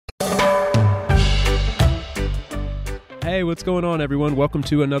Hey, what's going on, everyone? Welcome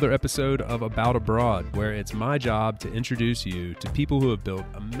to another episode of About Abroad, where it's my job to introduce you to people who have built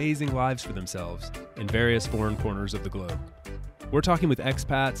amazing lives for themselves in various foreign corners of the globe. We're talking with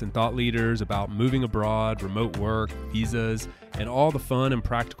expats and thought leaders about moving abroad, remote work, visas, and all the fun and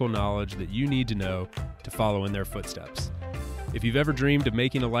practical knowledge that you need to know to follow in their footsteps. If you've ever dreamed of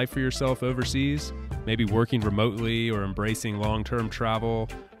making a life for yourself overseas, maybe working remotely or embracing long-term travel,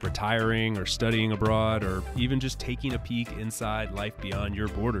 retiring or studying abroad, or even just taking a peek inside life beyond your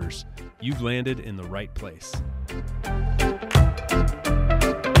borders, you've landed in the right place.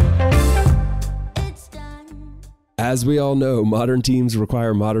 As we all know, modern teams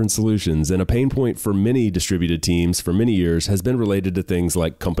require modern solutions, and a pain point for many distributed teams for many years has been related to things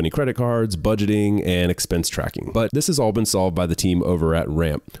like company credit cards, budgeting, and expense tracking. But this has all been solved by the team over at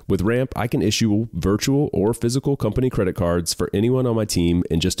Ramp. With Ramp, I can issue virtual or physical company credit cards for anyone on my team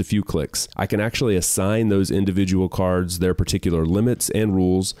in just a few clicks. I can actually assign those individual cards their particular limits and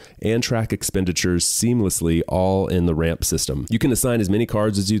rules and track expenditures seamlessly, all in the Ramp system. You can assign as many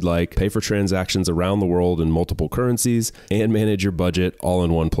cards as you'd like, pay for transactions around the world in multiple currencies, and manage your budget all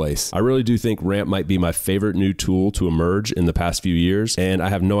in one place. I really do think Ramp might be my favorite new tool to emerge in the past few years, and I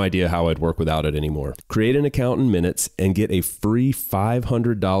have no idea how I'd work without it anymore. Create an account in minutes and get a free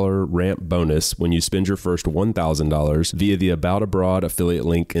 $500 Ramp bonus when you spend your first $1,000 via the About Abroad affiliate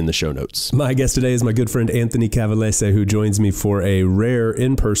link in the show notes. My guest today is my good friend Anthony Calvanese, who joins me for a rare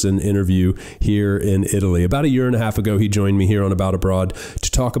in-person interview here in Italy. About a year and a half ago, he joined me here on About Abroad to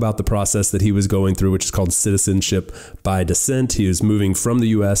talk about the process that he was going through, which is called Citizenship by descent. He is moving from the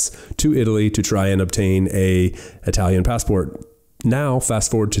US to Italy to try and obtain an Italian passport. Now,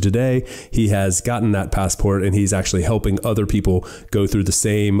 fast forward to today, he has gotten that passport and he's actually helping other people go through the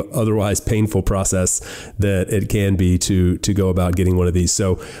same otherwise painful process that it can be to go about getting one of these.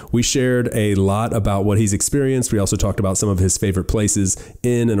 So we shared a lot about what he's experienced. We also talked about some of his favorite places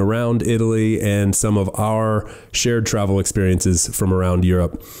in and around Italy and some of our shared travel experiences from around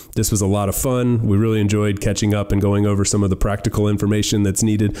Europe. This was a lot of fun. We really enjoyed catching up and going over some of the practical information that's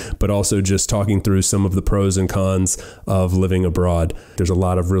needed, but also just talking through some of the pros and cons of living abroad. There's a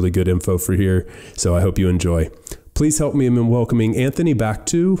lot of really good info for here, so I hope you enjoy. Please help me in welcoming Anthony back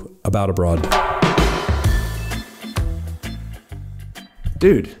to About Abroad.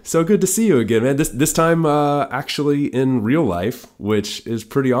 Dude, so good to see you again, man. This time actually in real life, which is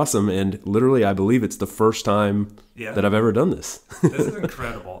pretty awesome, and literally I believe it's the first time that I've ever done this. This is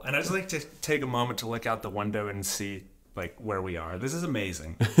incredible, and I just like to take a moment to look out the window and see like where we are. This is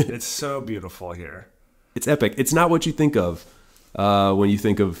amazing. It's so beautiful here. It's epic. It's not what you think of when you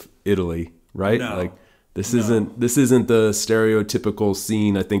think of Italy, right? No. Like this isn't the stereotypical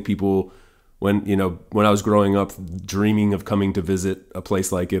scene. I think people, when I was growing up, dreaming of coming to visit a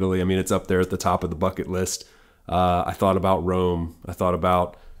place like Italy, I mean, it's up there at the top of the bucket list. I thought about Rome. I thought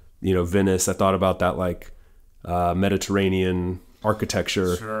about Venice. I thought about that like Mediterranean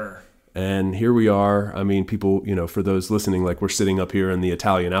architecture. Sure. And here we are. I mean, people, for those listening, like we're sitting up here in the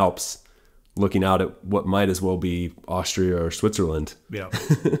Italian Alps, looking out at what might as well be Austria or Switzerland. Yeah.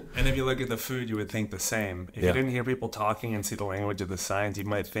 And if you look at the food, you would think the same. If you didn't hear people talking and see the language of the signs, you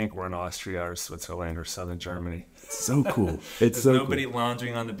might think we're in Austria or Switzerland or southern Germany. So cool. There's nobody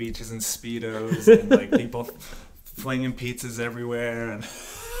lounging on the beaches in Speedos and like people flinging pizzas everywhere. And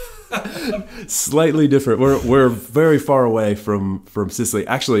slightly different. We're very far away from Sicily.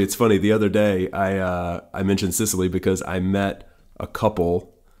 Actually, it's funny. The other day, I mentioned Sicily because I met a couple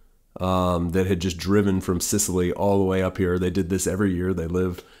that had just driven from Sicily all the way up here. They did this every year. They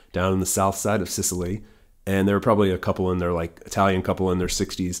lived down in the south side of Sicily, and there were probably a couple in their Italian couple in their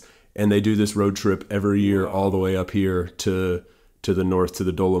 60s, and they do this road trip every year all the way up here to the north, to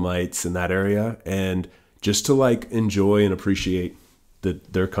the Dolomites and that area, and just to enjoy and appreciate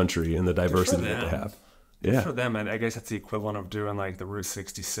their country and the diversity that they have. Yeah. For them, and I guess that's the equivalent of doing the Route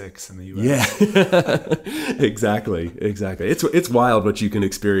 66 in the U.S. Yeah, exactly. It's wild what you can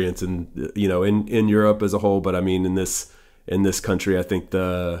experience in Europe as a whole, but I mean in this country, I think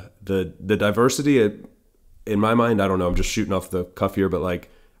the diversity, in my mind, I don't know, I'm just shooting off the cuff here, but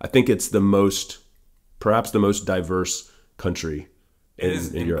I think it's perhaps the most diverse country in Europe. It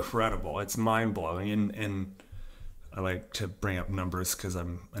is incredible. It's mind blowing, and I like to bring up numbers because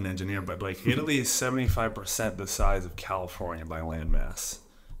I'm an engineer, but Italy is 75% the size of California by land mass.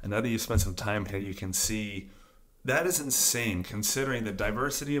 And now that you've spent some time here, you can see that is insane considering the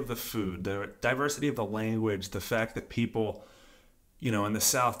diversity of the food, the diversity of the language, the fact that people, in the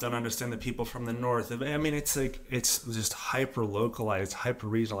South don't understand the people from the North. I mean, it's just hyper localized, hyper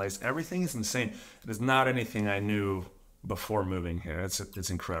regionalized. Everything is insane. It is not anything I knew before moving here. It's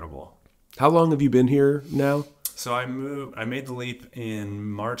incredible. How long have you been here now? So I made the leap in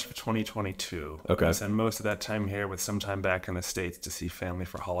March of 2022. Okay. I spent most of that time here with some time back in the States to see family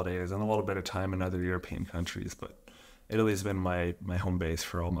for holidays and a little bit of time in other European countries. But Italy's been my home base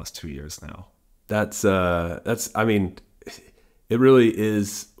for almost 2 years now. I mean, it really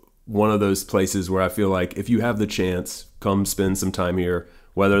is one of those places where I feel like if you have the chance, come spend some time here,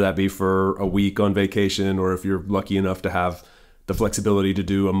 whether that be for a week on vacation or if you're lucky enough to have the flexibility to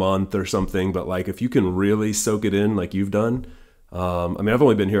do a month or something. But like, if you can really soak it in like you've done, I mean,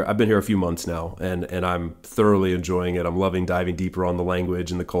 I've been here a few months now, and I'm thoroughly enjoying it. I'm loving diving deeper on the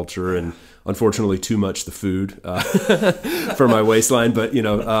language and the culture, and unfortunately too much the food for my waistline. But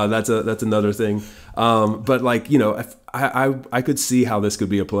that's another thing. But like, I could see how this could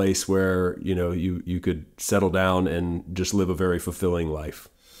be a place where you could settle down and just live a very fulfilling life.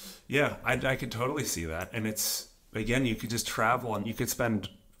 Yeah, I could totally see that. And it's, again, you could just travel and you could spend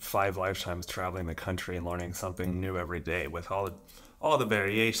 5 lifetimes traveling the country and learning something new every day with all the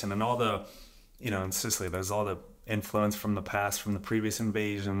variation and all the, in Sicily, there's all the influence from the past, from the previous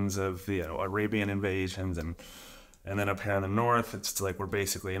invasions of the Arabian invasions. And then up here in the north, it's like we're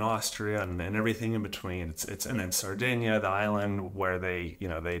basically in Austria and everything in between. And then Sardinia, the island where they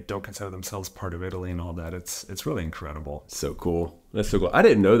don't consider themselves part of Italy and all that. It's really incredible. So cool. That's so cool. I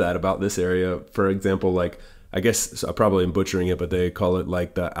didn't know that about this area. For example, like, I guess I probably am butchering it, but they call it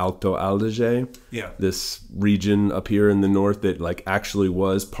like the Alto Adige. Yeah. This region up here in the north that like actually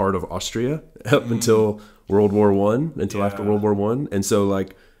was part of Austria up until World War I, after World War I. And so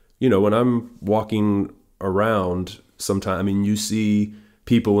like, when I'm walking around sometime, I mean, you see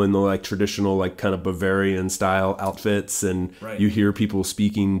people in the like traditional, like kind of Bavarian style outfits, and you hear people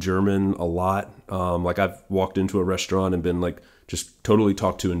speaking German a lot. Like I've walked into a restaurant and been like just totally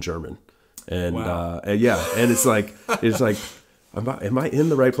talked to in German. And and it's like am I in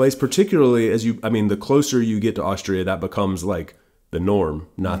the right place? Particularly as the closer you get to Austria, that becomes like the norm,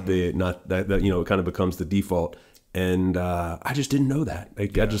 not that it kind of becomes the default. And I just didn't know that.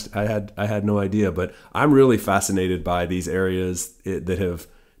 Like, I had no idea. But I'm really fascinated by these areas that have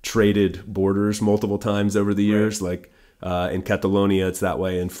traded borders multiple times over the years. Like in Catalonia, it's that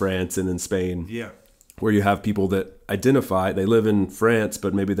way. In France and in Spain. Yeah. Where you have people that they live in France,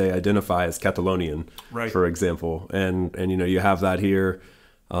 but maybe they identify as Catalonian, for example. And you have that here.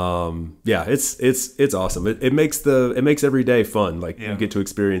 It's awesome. It makes every day fun. Like you get to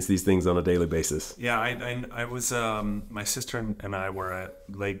experience these things on a daily basis. Yeah, I was my sister and I were at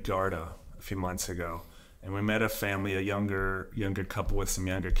Lake Garda a few months ago, and we met a family, a younger couple with some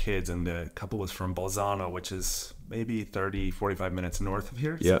younger kids, and the couple was from Bolzano, which is maybe 30-45 minutes north of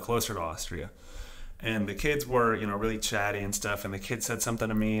here, so closer to Austria. And the kids were, really chatty and stuff. And the kid said something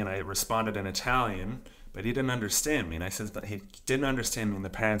to me, and I responded in Italian, but he didn't understand me. And I said, but he didn't understand me. And the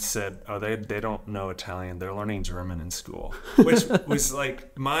parents said, oh, they don't know Italian. They're learning German in school, which was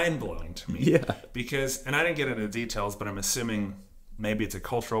like mind blowing to me. Yeah. Because, and I didn't get into details, but I'm assuming maybe it's a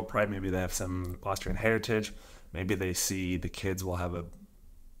cultural pride. Maybe they have some Austrian heritage. Maybe they see the kids will have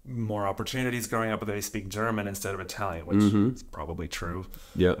more opportunities growing up if they speak German instead of Italian, which is probably true,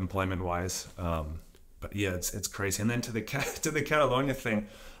 employment wise. But yeah, it's crazy. And then to the Catalonia thing,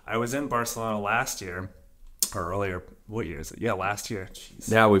 I was in Barcelona last year, or earlier. What year is it? Yeah, last year.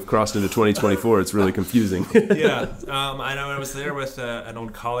 Jeez. Now we've crossed into 2024. It's really confusing. I know. I was there with an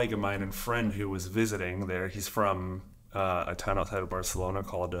old colleague of mine and friend who was visiting there. He's from a town outside of Barcelona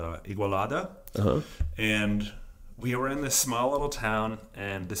called Igualada, and we were in this small little town,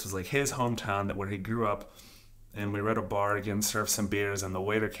 and this was like his hometown where he grew up. And we were at a bar again, served some beers, and the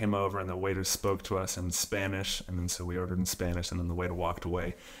waiter came over, and the waiter spoke to us in Spanish, and then so we ordered in Spanish, and then the waiter walked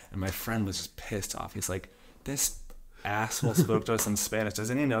away. And my friend was just pissed off. He's like, this asshole spoke to us in Spanish.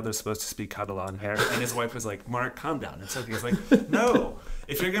 Doesn't he know they're supposed to speak Catalan here? And his wife was like, Mark, calm down. It's okay. He's like, no,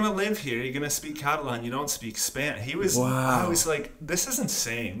 if you're going to live here, you're going to speak Catalan. You don't speak Spanish. I was like, this is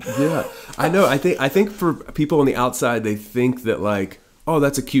insane. Yeah, I know. I think for people on the outside, they think that like, oh,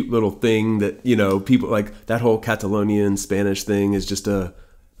 that's a cute little thing that, people like that whole Catalonian Spanish thing is just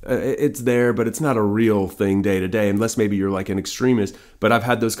it's there, but it's not a real thing day to day, unless maybe you're like an extremist. But I've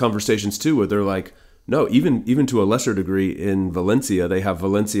had those conversations too, where they're like, no, even to a lesser degree in Valencia, they have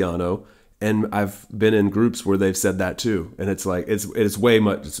Valenciano. And I've been in groups where they've said that too. And it's like, it's way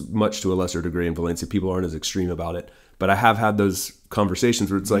much to a lesser degree in Valencia. People aren't as extreme about it. But I have had those conversations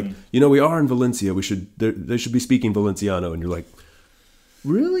where it's like, we are in Valencia. They should be speaking Valenciano. And you're like,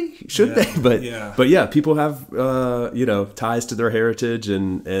 really? Should they? But yeah, people have ties to their heritage,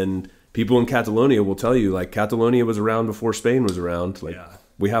 and people in Catalonia will tell you like Catalonia was around before Spain was around. Like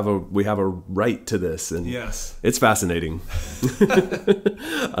we have a right to this, and Yes. it's fascinating.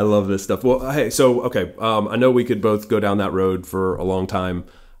 I love this stuff. Well, hey, so okay, I know we could both go down that road for a long time,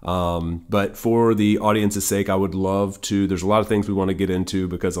 but for the audience's sake, I would love to. There's a lot of things we want to get into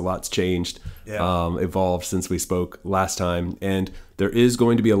because a lot's changed, evolved since we spoke last time, and there is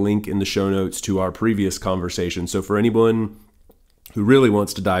going to be a link in the show notes to our previous conversation. So for anyone who really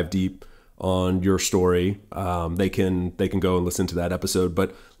wants to dive deep on your story, they can go and listen to that episode.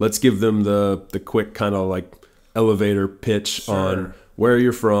 But let's give them the quick kind of like elevator pitch on where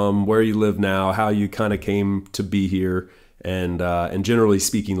you're from, where you live now, how you kind of came to be here, and generally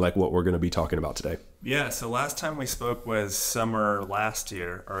speaking, like what we're going to be talking about today. Yeah, so last time we spoke was summer last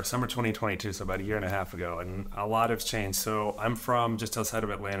year, or summer 2022, so about a year and a half ago, and a lot has changed. So I'm from just outside of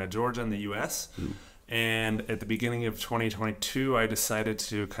Atlanta, Georgia in the U.S., and at the beginning of 2022, I decided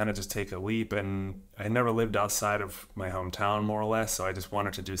to kind of just take a leap, and I never lived outside of my hometown, more or less, so I just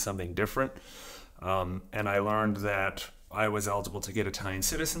wanted to do something different. And I learned that I was eligible to get Italian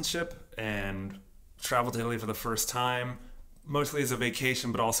citizenship and travel to Italy for the first time, mostly as a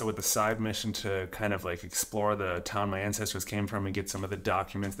vacation, but also with the side mission to kind of like explore the town my ancestors came from and get some of the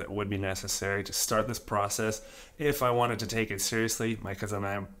documents that would be necessary to start this process if I wanted to take it seriously. My cousin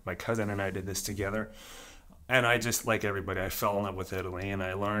and I did this together, and I just, like everybody, I fell in love with Italy, and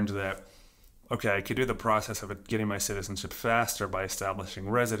I learned that okay, I could do the process of getting my citizenship faster by establishing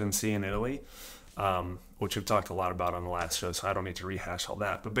residency in Italy, which we've talked a lot about on the last show, so I don't need to rehash all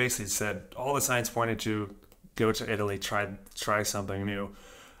that. But basically said all the signs pointed to go to Italy, try something new.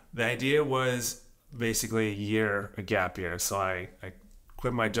 The idea was basically a gap year. So I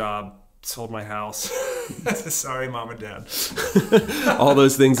quit my job, sold my house. Sorry, mom and dad. All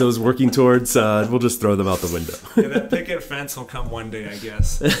those things I was working towards, we'll just throw them out the window. Yeah, that picket fence will come one day, I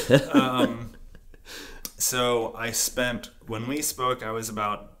guess. So when we spoke, I was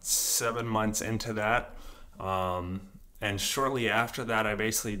about 7 months into that. And shortly after that, I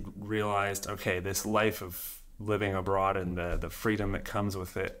basically realized, okay, this life of living abroad and the freedom that comes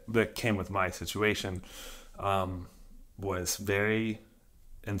with it, that came with my situation, was very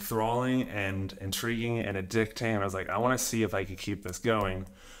enthralling and intriguing and addicting. And I was like, I want to see if I could keep this going.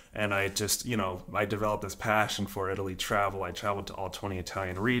 And I just, I developed this passion for Italy travel. I traveled to all 20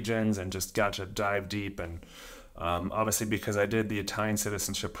 Italian regions and just got to dive deep. And obviously, because I did the Italian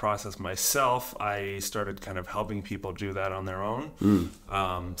citizenship process myself, I started kind of helping people do that on their own.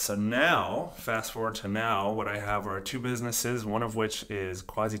 So now, fast forward to now, what I have are two businesses, one of which is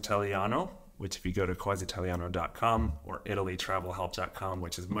Quasitaliano, which if you go to quasitaliano.com or italytravelhelp.com,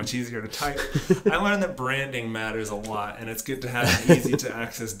 which is much easier to type. I learned that branding matters a lot, and it's good to have an easy to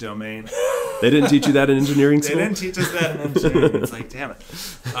access domain. They didn't teach you that in engineering school? They didn't teach us that in engineering. It's like, damn it.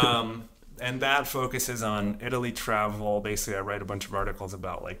 And that focuses on Italy travel. Basically, I write a bunch of articles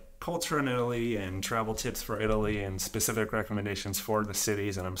about like culture in Italy and travel tips for Italy and specific recommendations for the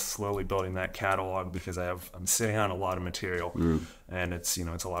cities. And I'm slowly building that catalog because I'm sitting on a lot of material, and it's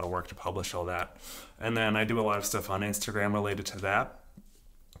a lot of work to publish all that. And then I do a lot of stuff on Instagram related to that.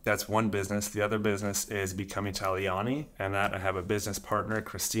 That's one business. The other business is Become Italiani, and that I have a business partner,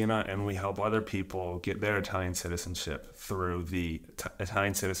 Christina, and we help other people get their Italian citizenship through the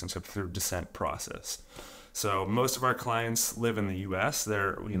Italian citizenship through descent process. So most of our clients live in the U.S.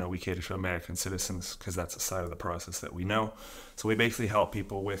 We cater to American citizens because that's the side of the process that we know. So we basically help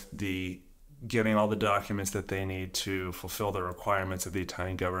people with getting all the documents that they need to fulfill the requirements of the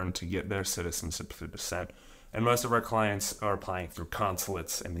Italian government to get their citizenship through descent. And most of our clients are applying through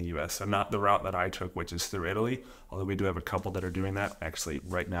consulates in the U.S., so not the route that I took, which is through Italy, although we do have a couple that are doing that, actually,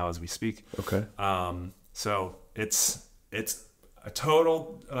 right now as we speak. Okay. So it's a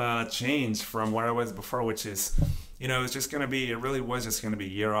total change from where I was before, which is, it was just going to be, it really was just going to be a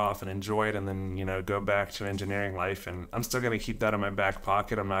year off and enjoy it and then, go back to engineering life. And I'm still going to keep that in my back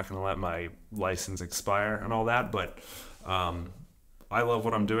pocket. I'm not going to let my license expire and all that, but I love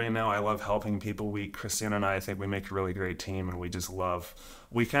what I'm doing now. I love helping people. Christina and I think we make a really great team, and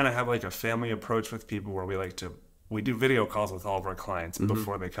we kind of have like a family approach with people where we do video calls with all of our clients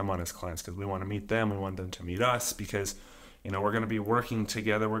before they come on as clients because we want to meet them. We want them to meet us because, we're going to be working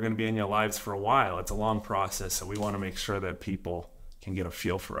together. We're going to be in your lives for a while. It's a long process, so we want to make sure that people can get a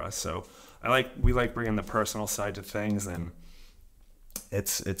feel for us. So we like bringing the personal side to things, and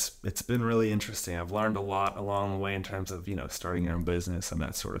it's been really interesting. I've learned a lot along the way in terms of starting your own business and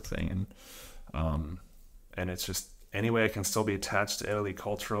that sort of thing, and it's just any way I can still be attached to Italy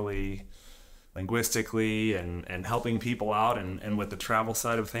culturally, linguistically, and helping people out, and with the travel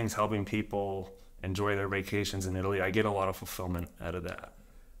side of things, helping people enjoy their vacations in Italy. I get a lot of fulfillment out of that.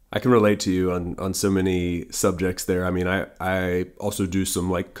 I can relate to you on so many subjects there. I mean, I also do some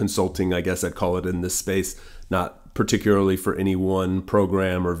like consulting, I guess I'd call it, in this space, not particularly for any one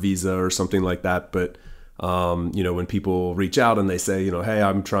program or visa or something like that. But, when people reach out and they say, hey,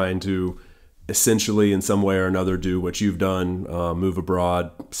 I'm trying to essentially in some way or another do what you've done, move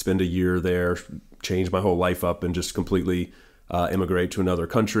abroad, spend a year there, change my whole life up and just completely immigrate to another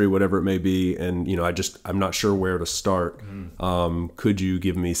country, whatever it may be. And, I'm not sure where to start. Could you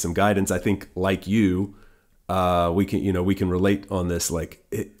give me some guidance? I think like you, we can relate on this. Like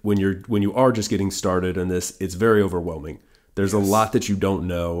when you are just getting started in this, it's very overwhelming. There's a lot that you don't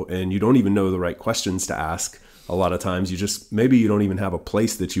know, and you don't even know the right questions to ask. A lot of times maybe you don't even have a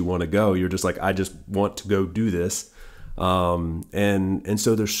place that you want to go. You're just like, I just want to go do this. And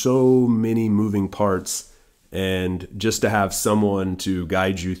so there's so many moving parts. And just to have someone to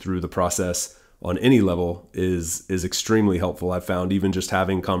guide you through the process on any level is extremely helpful. I've found even just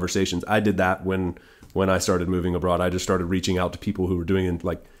having conversations. I did that when I started moving abroad. I just started reaching out to people who were doing it,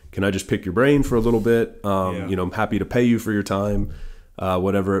 like, can I just pick your brain for a little bit? I'm happy to pay you for your time,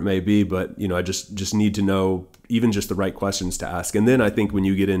 whatever it may be. But, I just need to know even just the right questions to ask. And then I think when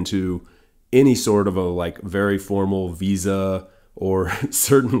you get into any sort of a like very formal visa or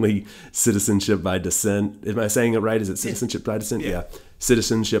certainly citizenship by descent. Am I saying it right? Is it citizenship by descent? Yeah.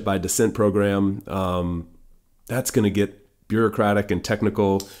 Citizenship by descent program. That's going to get bureaucratic and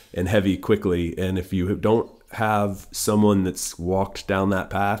technical and heavy quickly. And if you don't have someone that's walked down that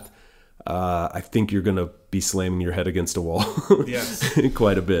path, I think you're going to be slamming your head against a wall. Yes.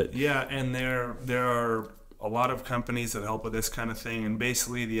 Quite a bit. Yeah. And there are a lot of companies that help with this kind of thing. And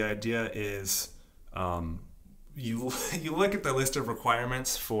basically the idea is, you look at the list of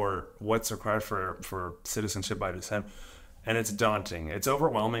requirements for what's required for citizenship by descent, and it's daunting. It's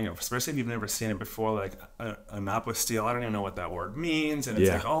overwhelming, especially if you've never seen it before, like an apostille. I don't even know what that word means, and it's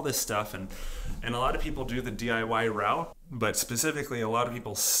like all this stuff. And a lot of people do the DIY route, but specifically a lot of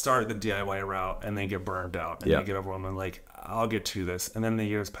people start the DIY route and they get burned out and they get overwhelmed and like, I'll get to this. And then the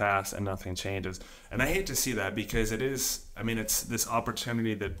years pass and nothing changes. And I hate to see that because it's this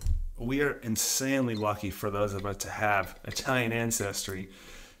opportunity that we are insanely lucky for those of us to have Italian ancestry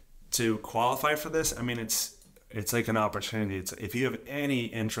to qualify for this. I mean, it's like an opportunity. If you have any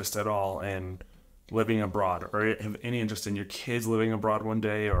interest at all in living abroad or have any interest in your kids living abroad one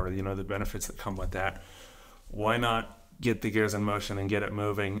day or, the benefits that come with that, why not get the gears in motion and get it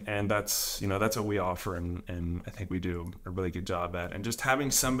moving? And that's what we offer, and I think we do a really good job at. And just having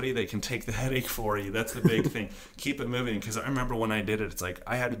somebody that can take the headache for you, that's the big thing. Keep it moving, because I remember when I did it, it's like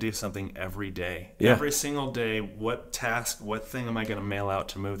I had to do something every day. Every single day. What thing am I going to mail out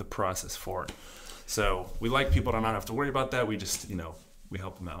to move the process forward? So we like people to not have to worry about that. We just, we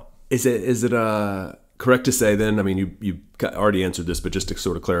help them out. Is it correct to say then, I mean, you already answered this, but just to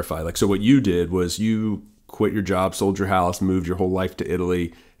sort of clarify, like, so what you did was you quit your job, sold your house, moved your whole life to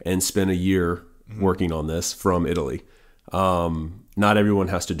Italy, and spent a year working on this from Italy. Not everyone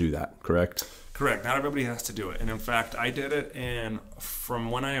has to do that, correct? Correct. Not everybody has to do it. And in fact, I did it, and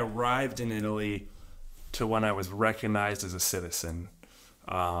from when I arrived in Italy to when I was recognized as a citizen,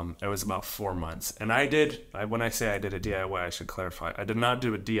 it was about 4 months. And when I say I did a DIY, I should clarify. I did not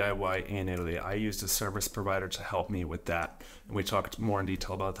do a DIY in Italy. I used a service provider to help me with that. And we talked more in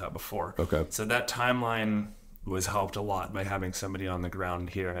detail about that before. Okay. So that timeline was helped a lot by having somebody on the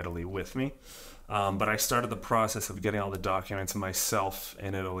ground here in Italy with me. But I started the process of getting all the documents myself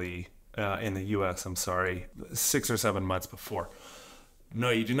in Italy, in the U.S., 6 or 7 months before. No,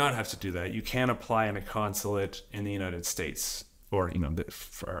 you do not have to do that. You can apply in a consulate in the United States. Or,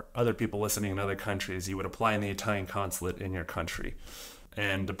 for other people listening in other countries, you would apply in the Italian consulate in your country.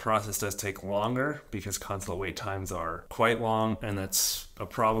 And the process does take longer because consulate wait times are quite long, and that's a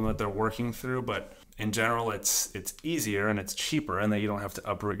problem that they're working through. But in general, it's easier and it's cheaper, and that you don't have to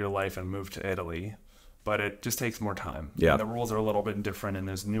uproot your life and move to Italy. But it just takes more time. Yeah. And the rules are a little bit different, and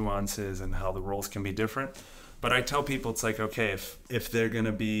there's nuances and how the rules can be different. But I tell people, it's like, okay, if they're going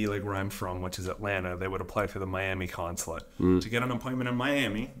to be like where I'm from, which is Atlanta, they would apply for the Miami consulate. To get an appointment in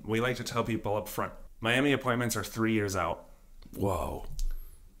Miami, we like to tell people up front, Miami appointments are 3 years out. Whoa.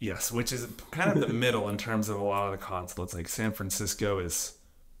 Yes, which is kind of the middle in terms of a lot of the consulates. Like San Francisco is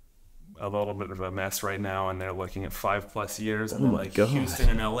a little bit of a mess right now, and they're looking at 5+ years. And Houston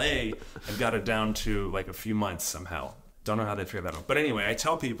and LA have got it down to like a few months somehow. Don't know how they figure that out. But anyway, I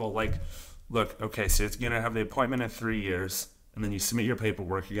tell people, like, look, okay, so it's going to have the appointment in 3 years, and then you submit your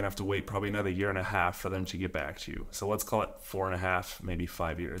paperwork. You're going to have to wait probably another 1.5 years for them to get back to you. So let's call it 4.5, maybe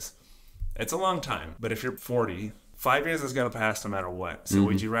 5 years. It's a long time, but if you're 40, 5 years is going to pass no matter what. So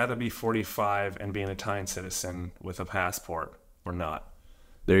would you rather be 45 and be an Italian citizen with a passport or not?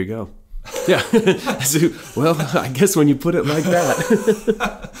 There you go. Yeah. So, well, I guess when you put it like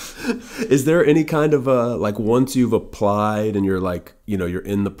that, is there any kind of like once you've applied and you're like, you're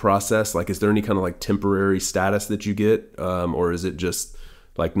in the process, like, is there any kind of like temporary status that you get? Or is it just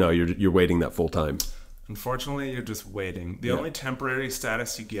like, no, you're waiting that full time? Unfortunately, you're just waiting. The only temporary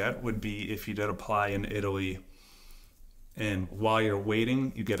status you get would be if you did apply in Italy, and while you're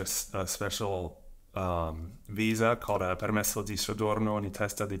waiting, you get a special visa called a permesso di soggiorno in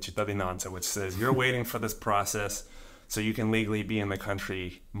testa di cittadinanza, which says you're waiting for this process so you can legally be in the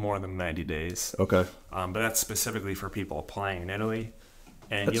country more than 90 days. Okay. But that's specifically for people applying in Italy.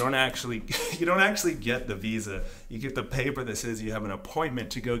 And you don't actually get the visa. You get the paper that says you have an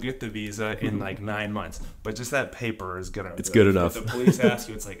appointment to go get the visa in like 9 months. But just that paper is good enough. It's good enough. If the police ask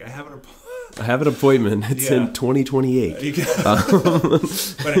you, it's like, I have an appointment. It's in 2028.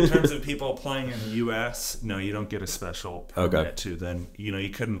 But in terms of people applying in the U.S., no, you don't get a special permit to then. You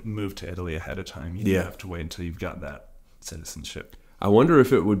couldn't move to Italy ahead of time. You have to wait until you've got that citizenship. I wonder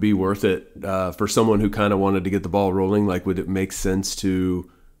if it would be worth it for someone who kind of wanted to get the ball rolling. Like, would it make sense to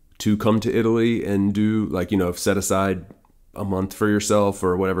come to Italy and do like, set aside a month for yourself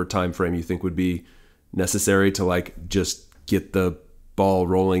or whatever time frame you think would be necessary to like just get the ball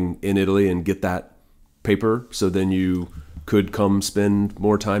rolling in Italy and get that paper, so then you could come spend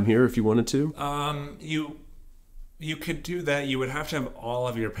more time here if you wanted to? You could do that. You would have to have all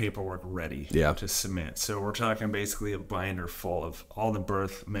of your paperwork ready to submit. So we're talking basically a binder full of all the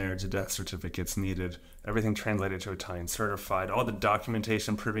birth, marriage, and death certificates needed, everything translated to Italian certified, all the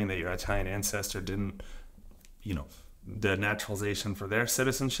documentation proving that your Italian ancestor didn't, the naturalization for their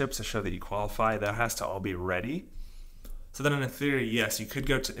citizenship to show that you qualify, that has to all be ready. So then in theory, yes, you could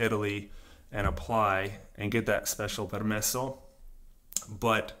go to Italy and apply and get that special permesso,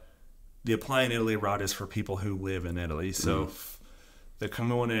 but the apply in Italy route is for people who live in Italy. So the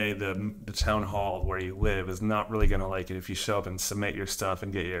comune, the town hall where you live, is not really going to like it if you show up and submit your stuff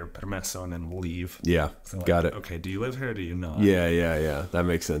and get your permesso and then leave. Yeah, so got it. Okay, do you live here or do you not? Yeah. That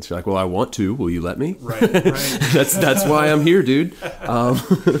makes sense. You're like, well, I want to. Will you let me? Right. That's why I'm here, dude.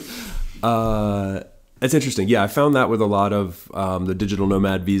 It's interesting. Yeah, I found that with a lot of the digital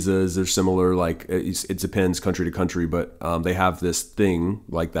nomad visas. They're similar. Like it depends country to country, but they have this thing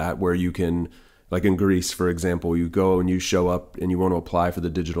like that where you can, like in Greece, for example, you go and you show up and you want to apply for the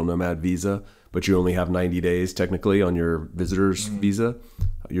digital nomad visa, but you only have 90 days technically on your visitor's visa,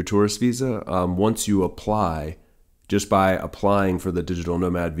 your tourist visa. Once you apply, just by applying for the digital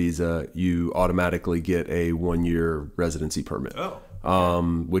nomad visa, you automatically get a 1-year residency permit.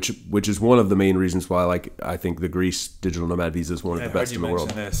 Which is one of the main reasons why, I think the Greece digital nomad visa is one of the best in the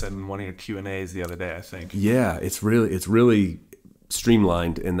world. I heard you mention this in one of your Q&As the other day, I think. Yeah, it's really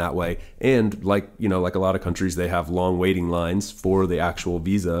streamlined in that way. And like a lot of countries, they have long waiting lines for the actual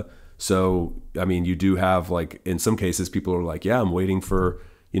visa. So, I mean, you do have in some cases, people are like, yeah, I'm waiting for,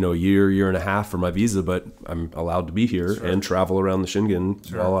 a year and a half for my visa, but I'm allowed to be here and travel around the Schengen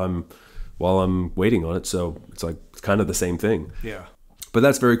while I'm waiting on it. So it's kind of the same thing. Yeah. But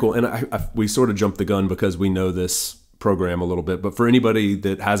that's very cool. And we sort of jumped the gun because we know this program a little bit. But for anybody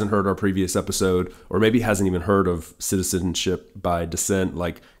that hasn't heard our previous episode, or maybe hasn't even heard of Citizenship by Descent,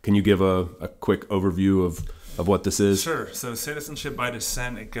 can you give a quick overview of what this is? Sure. So Citizenship by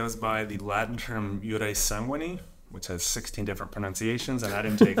Descent, it goes by the Latin term iure sanguini, which has 16 different pronunciations, and I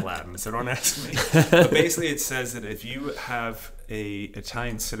didn't take Latin, so don't ask me. But basically it says that if you have a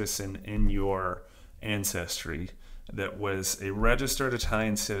Italian citizen in your ancestry that was a registered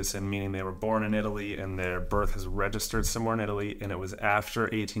Italian citizen, meaning they were born in Italy and their birth is registered somewhere in Italy, and it was after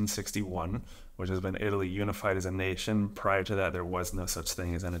 1861, which has been Italy unified as a nation. Prior to that, there was no such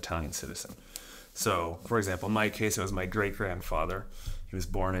thing as an Italian citizen. So, for example, in my case, it was my great-grandfather. He was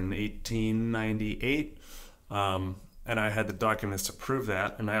born in 1898, and I had the documents to prove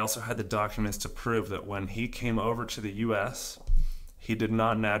that, and I also had the documents to prove that when he came over to the U.S., he did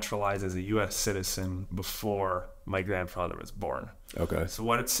not naturalize as a U.S. citizen before my grandfather was born. Okay. So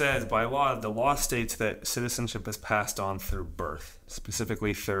what it says, by law, the law states that citizenship is passed on through birth,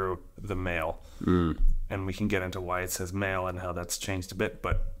 specifically through the male. And we can get into why it says male and how that's changed a bit,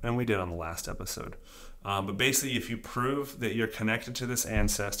 and we did on the last episode. But basically, if you prove that you're connected to this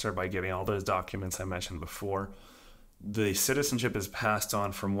ancestor by getting all those documents I mentioned before, the citizenship is passed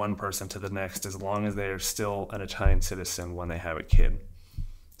on from one person to the next as long as they are still an Italian citizen when they have a kid.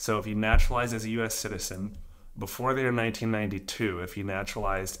 So if you naturalize as a U.S. citizen before the year 1992, if you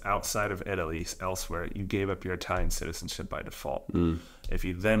naturalized outside of Italy, elsewhere, you gave up your Italian citizenship by default. If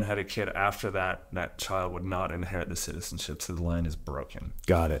you then had a kid after that, that child would not inherit the citizenship, so the line is broken.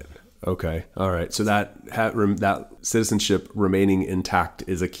 Got it. Okay. All right. So that citizenship remaining intact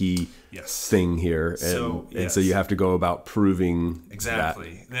is a key thing here. And so you have to go about proving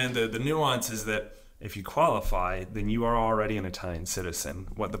exactly. Then the nuance is that if you qualify, then you are already an Italian citizen.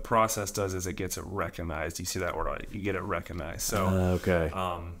 What the process does is it gets it recognized. You see that word? You get it recognized. So okay.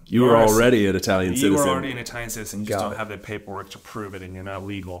 You were already an Italian citizen. You were already an Italian citizen. You just don't have the paperwork to prove it, and you're not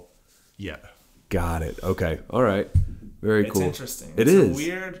legal yet. Got it. Okay. All right. Very cool. It's interesting. It's a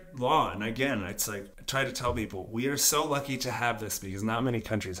weird law. And again, it's like, I try to tell people, we are so lucky to have this because not many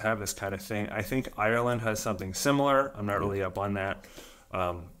countries have this kind of thing. I think Ireland has something similar. I'm not really up on that.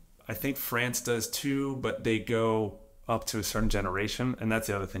 I think France does too, but they go up to a certain generation. And that's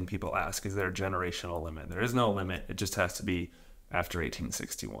the other thing people ask, is there a generational limit? There is no limit. It just has to be after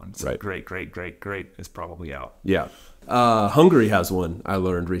 1861. So great is probably out. Yeah. Hungary has one, I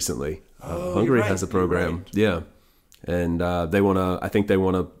learned recently. Hungary has a program. Yeah. And I think they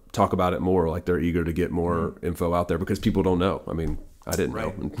want to talk about it more. Like they're eager to get more info out there because people don't know. I mean, I didn't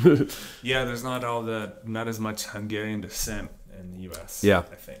know. Yeah, there's not as much Hungarian descent in the U.S. Yeah,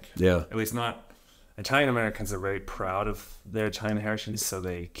 I think. Yeah, at least not. Italian Americans are very proud of their Italian heritage, so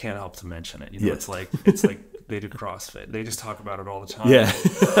they can't help to mention it. You know, it's like they do CrossFit. They just talk about it all the time. Yeah,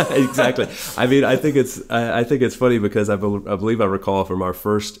 exactly. I mean, I think it's funny because I believe I recall from our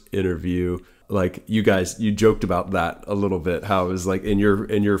first interview, like you joked about that a little bit, how it was like in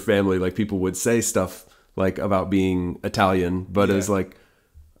your family, like people would say stuff like about being Italian, but it's like,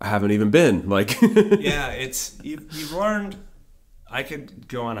 I haven't even been like. Yeah, it's you've learned. I could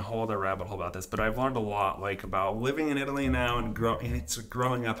go on a whole other rabbit hole about this, but I've learned a lot, like about living in Italy now and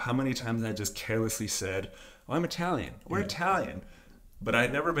growing up. How many times I just carelessly said, "Oh, I'm Italian. We're Italian," but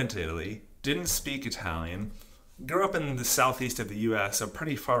I'd never been to Italy. Didn't speak Italian. Grew up in the southeast of the U.S., so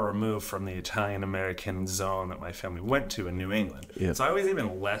pretty far removed from the Italian-American zone that my family went to in New England. Yeah. So I even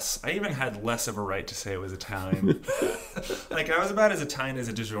had less of a right to say it was Italian. Like, I was about as Italian as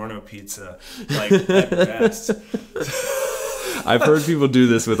a DiGiorno pizza, like, at best. I've heard people do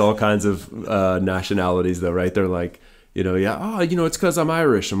this with all kinds of nationalities, though, right? They're like, it's because I'm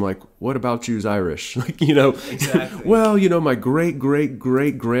Irish. I'm like, what about you's Irish? Like, Exactly. Well, my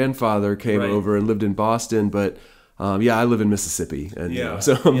great-great-great-grandfather came over and lived in Boston, but I live in Mississippi. And, I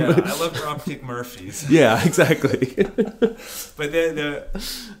love Dropkick Murphys. Yeah, exactly. But there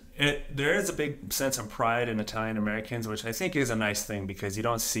is a big sense of pride in Italian Americans, which I think is a nice thing because you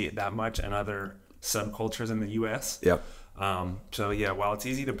don't see it that much in other subcultures in the U.S. Yep. While it's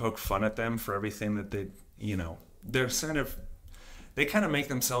easy to poke fun at them for everything that they kind of make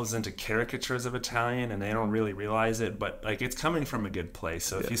themselves into caricatures of Italian and they don't really realize it, but like it's coming from a good place.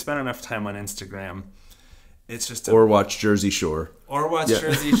 So if you spend enough time on Instagram, it's just or watch Jersey Shore.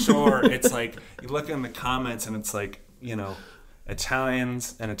 Jersey Shore. It's like you look in the comments and it's like,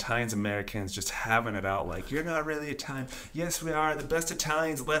 Italians and Italians Americans just having it out like, you're not really Italian. Yes, we are. The best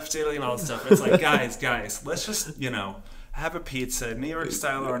Italians left Italy and all this stuff. It's like, guys, let's just, have a pizza, New York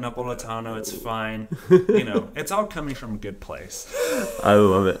style or Napolitano, it's fine. It's all coming from a good place. I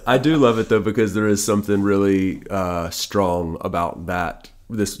love it. I do love it though, because there is something really strong about that.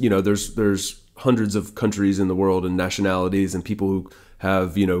 This, there's hundreds of countries in the world and nationalities and people who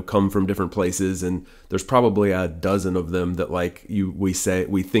have, come from different places, and there's probably a dozen of them that like we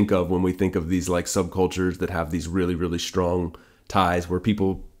think of when we think of these like subcultures that have these really, really strong ties where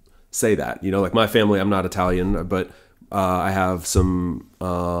people say that, like my family, I'm not Italian, but I have some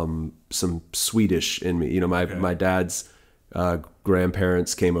Swedish in me. My dad's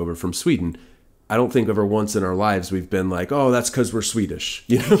grandparents came over from Sweden. I don't think ever once in our lives we've been like, oh, that's because we're Swedish,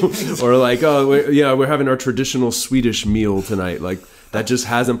 or like, oh, we're having our traditional Swedish meal tonight. Like that just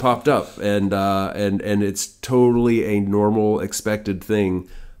hasn't popped up, and it's totally a normal, expected thing.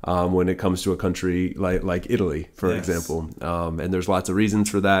 When it comes to a country like Italy, for example. And there's lots of reasons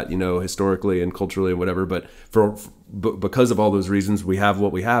for that, historically and culturally and whatever. But because of all those reasons, we have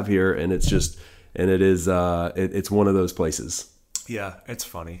what we have here, and it's one of those places. Yeah, it's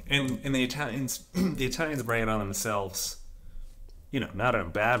funny. And the Italians bring it on themselves, not in a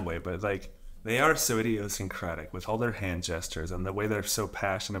bad way, but like they are so idiosyncratic with all their hand gestures and the way they're so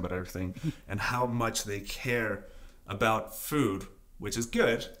passionate about everything and how much they care about food, which is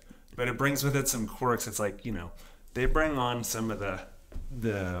good, but it brings with it some quirks. It's like, they bring on some of the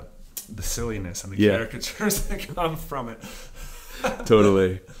silliness and the caricatures that come from it.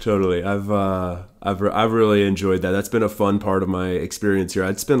 Totally. I've really enjoyed that. That's been a fun part of my experience here.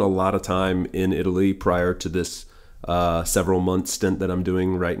 I'd spent a lot of time in Italy prior to this several month stint that I'm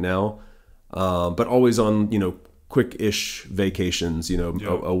doing right now, but always on quick-ish vacations.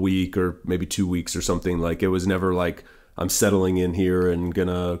 A week or maybe 2 weeks or something. Like it was never like I'm settling in here and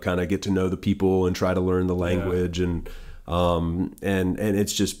gonna kind of get to know the people and try to learn the language. And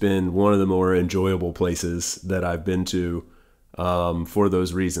it's just been one of the more enjoyable places that I've been to, for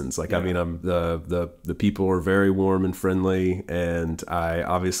those reasons. Like, I mean, the people are very warm and friendly, and I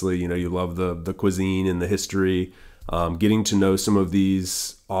obviously, you love the cuisine and the history, getting to know some of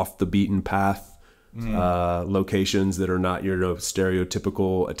these off the beaten path locations that are not your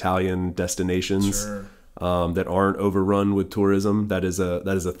stereotypical Italian destinations. Sure. That aren't overrun with tourism. That is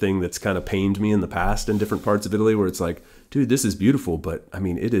a thing that's kind of pained me in the past in different parts of Italy, where it's like, dude, this is beautiful, but I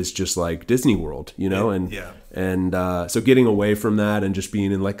mean, it is just like Disney World, so getting away from that and just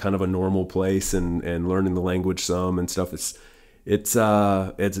being in like kind of a normal place and learning the language some and stuff, it's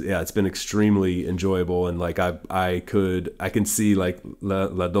been extremely enjoyable. And like I can see like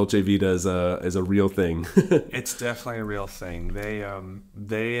La Dolce Vita as a real thing. It's definitely a real thing. They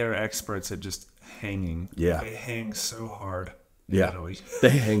are experts at just hanging. Yeah. They hang so hard. Yeah. They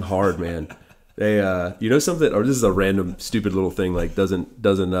hang hard, man. They, something, or this is a random stupid little thing, like doesn't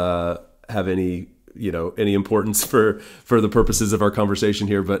have any, any importance for the purposes of our conversation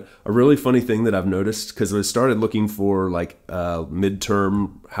here. But a really funny thing that I've noticed, because I started looking for like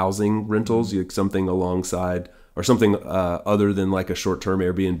midterm housing rentals, like something alongside or something other than like a short-term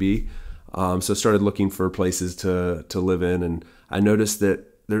Airbnb. So I started looking for places to live in, and I noticed that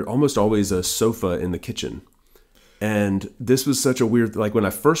there's almost always a sofa in the kitchen. And this was such a weird, like when I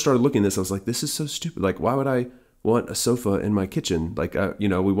first started looking at this, I was like, this is so stupid. Like, why would I want a sofa in my kitchen? Like, we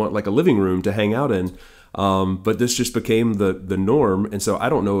want like a living room to hang out in. But this just became the norm. And so I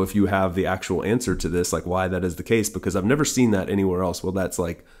don't know if you have the actual answer to this, like why that is the case, because I've never seen that anywhere else. Well, that's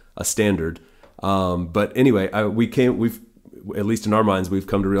like a standard. But anyway, we've, at least in our minds, we've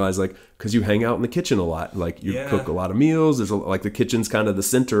come to realize, like, because you hang out in the kitchen a lot, like you cook a lot of meals. There's like the kitchen's kind of the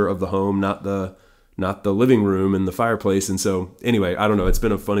center of the home, not the living room and the fireplace. And so anyway, I don't know. It's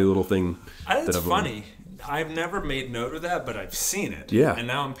been a funny little thing. It's funny. I've never made note of that, but I've seen it. Yeah. And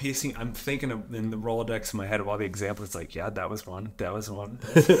now I'm thinking of in the Rolodex in my head of all the examples. It's like, yeah, that was one. That was one.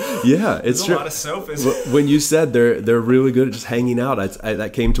 Yeah, it's true. A lot of sofas. When you said they're really good at just hanging out,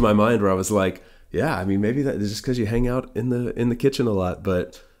 that came to my mind, where I was like, yeah, I mean, maybe that is just because you hang out in the kitchen a lot.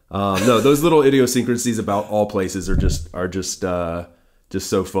 But no, those little idiosyncrasies about all places are just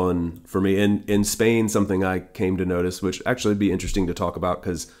so fun for me. In Spain, something I came to notice, which actually would be interesting to talk about,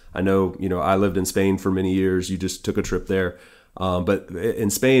 because I know, I lived in Spain for many years. You just took a trip there. But in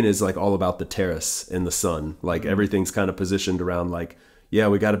Spain is like all about the terrace in the sun. Like everything's kind of positioned around like, yeah,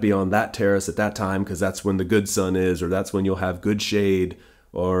 we got to be on that terrace at that time, because that's when the good sun is, or that's when you'll have good shade,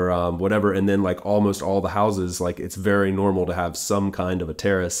 or whatever. And then like almost all the houses, like it's very normal to have some kind of a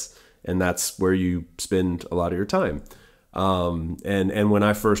terrace, and that's where you spend a lot of your time. And when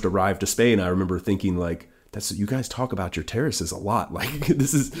I first arrived to Spain, I remember thinking like, you guys talk about your terraces a lot. Like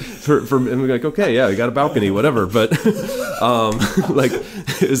this is for and we're like, okay, yeah, we got a balcony, whatever. But like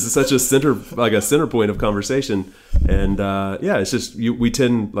it's such a center point of conversation. And it's just we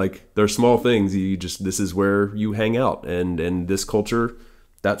tend, like, they're small things. This is where you hang out, and this culture,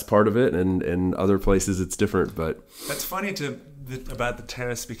 that's part of it, and other places it's different. But that's funny about the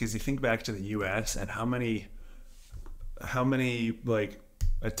terrace, because you think back to the U.S. and how many like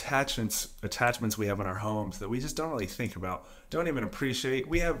attachments we have in our homes that we just don't really think about, don't even appreciate.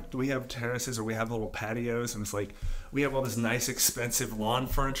 We have terraces, or we have little patios, and it's like we have all this nice expensive lawn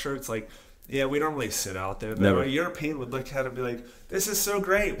furniture. It's like, yeah, we don't really sit out there. Never. A European would look at it and be like, this is so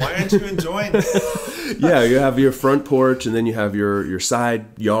great. Why aren't you enjoying it? Yeah, you have your front porch, and then you have your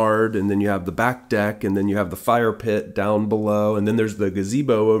side yard, and then you have the back deck, and then you have the fire pit down below, and then there's the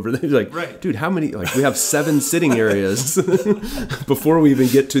gazebo over there. Like, right. Dude, how many? Like, we have 7 sitting areas before we even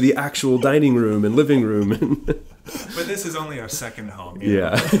get to the actual dining room and living room. But this is only our second home.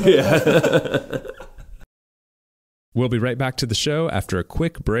 Yeah. Yeah. We'll be right back to the show after a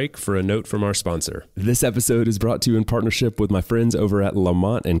quick break for a note from our sponsor. This episode is brought to you in partnership with my friends over at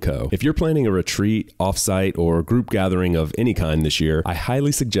Lamont & Co. If you're planning a retreat, offsite, or group gathering of any kind this year, I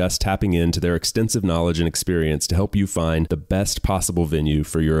highly suggest tapping into their extensive knowledge and experience to help you find the best possible venue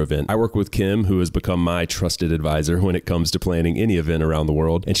for your event. I work with Kim, who has become my trusted advisor when it comes to planning any event around the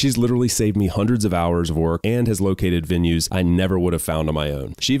world, and she's literally saved me hundreds of hours of work and has located venues I never would have found on my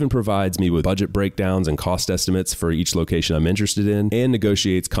own. She even provides me with budget breakdowns and cost estimates for each location I'm interested in and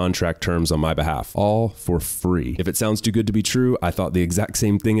negotiates contract terms on my behalf, all for free. If it sounds too good to be true, I thought the exact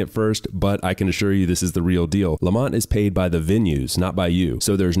same thing at first, but I can assure you this is the real deal. Lamont is paid by the venues, not by you.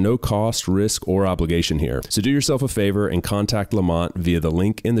 So there's no cost, risk, or obligation here. So do yourself a favor and contact Lamont via the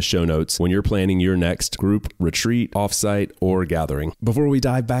link in the show notes when you're planning your next group, retreat, offsite, or gathering. Before we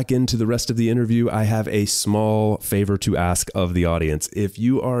dive back into the rest of the interview, I have a small favor to ask of the audience. If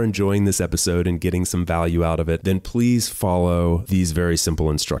you are enjoying this episode and getting some value out of it, then please follow these very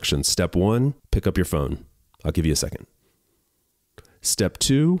simple instructions. Step 1, pick up your phone. I'll give you a second. Step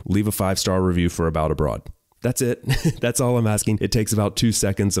 2, leave a 5-star review for About Abroad. That's it. That's all I'm asking. It takes about 2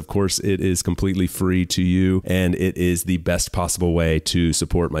 seconds. Of course, it is completely free to you, and it is the best possible way to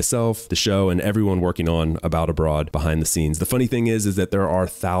support myself, the show, and everyone working on About Abroad behind the scenes. The funny thing is that there are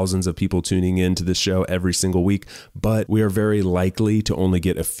thousands of people tuning into this show every single week, but we are very likely to only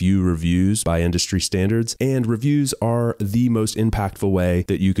get a few reviews by industry standards, and reviews are the most impactful way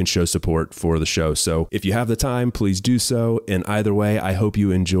that you can show support for the show. So if you have the time, please do so. And either way, I hope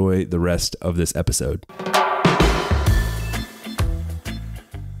you enjoy the rest of this episode.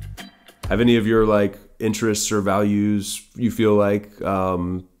 Have any of your like interests or values you feel like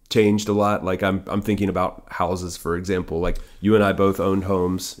changed a lot? Like I'm thinking about houses, for example. Like you and I both owned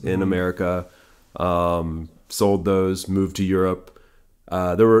homes in America, sold those, moved to Europe.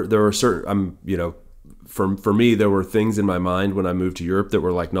 There were certain for me there were things in my mind when I moved to Europe that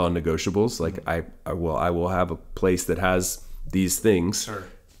were like non-negotiables. Like I will have a place that has these things, Sure.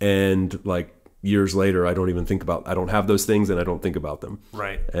 And like years later, I don't have those things and I don't think about them.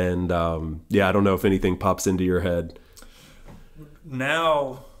 Right. And I don't know if anything pops into your head.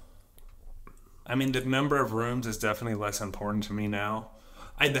 Now, I mean, the number of rooms is definitely less important to me now.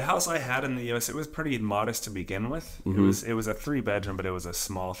 The house I had in the U.S., it was pretty modest to begin with. Mm-hmm. It was a 3-bedroom, but it was a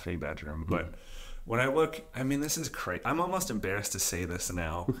small 3-bedroom. Mm-hmm. But when I look, I mean, this is crazy. I'm almost embarrassed to say this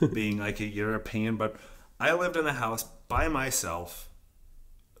now, being like a European, but I lived in a house by myself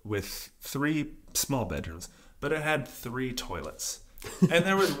with 3 small bedrooms, but it had 3 toilets. And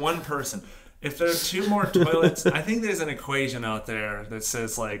there was one person. If there are 2 more toilets, I think there's an equation out there that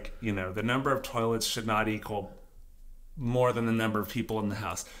says like, the number of toilets should not equal more than the number of people in the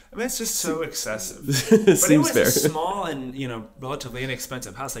house. I mean, it's just so excessive. But it was fair. A small and, relatively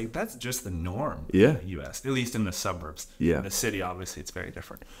inexpensive house. Like that's just the norm in the U.S., at least in the suburbs. Yeah. In the city, obviously, it's very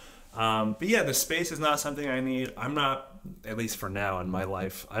different. But yeah, the space is not something I need. I'm not, at least for now in my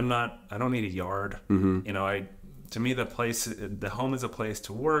life, I don't need a yard. Mm-hmm. To me, the home is a place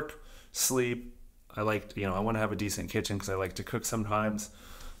to work, sleep. I like, I want to have a decent kitchen because I like to cook sometimes,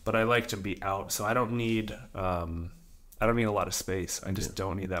 but I like to be out. So I don't need a lot of space. I just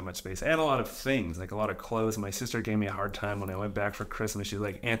don't need that much space. And a lot of things, like a lot of clothes. My sister gave me a hard time when I went back for Christmas. She's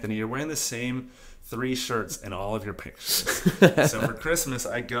like, Anthony, you're wearing the same 3 shirts in all of your pictures. So for Christmas,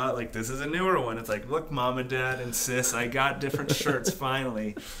 I got like, this is a newer one. It's like, look, mom and dad and sis, I got different shirts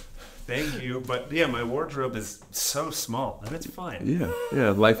finally. Thank you. But yeah, my wardrobe is so small and it's fine. Yeah.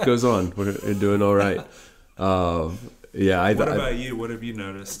 Life goes on. We're doing all right. What about you? What have you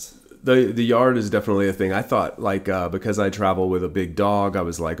noticed? The yard is definitely a thing. I thought like because I travel with a big dog, I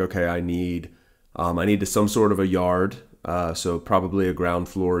was like, okay, I need some sort of a yard. So probably a ground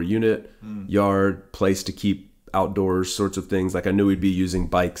floor unit, yard, place to keep outdoors sorts of things. Like I knew we'd be using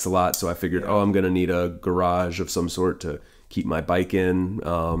bikes a lot, so I figured, I'm going to need a garage of some sort to keep my bike in.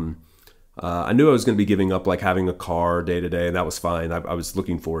 I knew I was going to be giving up like having a car day to day, and that was fine. I was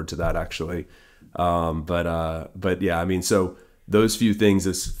looking forward to that actually. But yeah, I mean, so those few things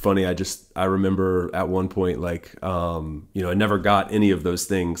is funny. I remember at one point, like, I never got any of those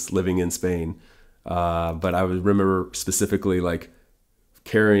things living in Spain. But I would remember specifically like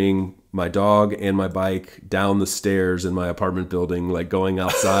carrying my dog and my bike down the stairs in my apartment building, like going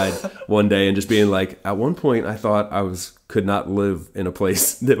outside one day and just being like, at one point I thought I could not live in a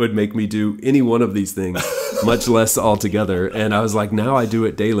place that would make me do any one of these things, much less altogether. And I was like, now I do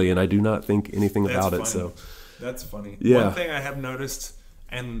it daily and I do not think anything about it. So that's funny. Yeah. One thing I have noticed,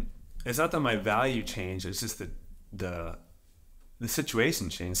 and it's not that my value changed, it's just that the situation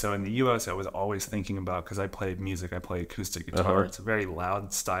changed. So in the U.S., I was always thinking about, because I played music, I play acoustic guitar. It's a very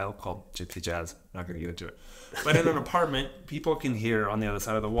loud style called gypsy jazz. Not going to get into it. But in an apartment, people can hear on the other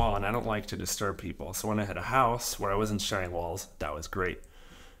side of the wall, and I don't like to disturb people. So when I had a house where I wasn't sharing walls, that was great.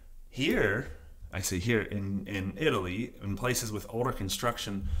 Here, I say here, in Italy, in places with older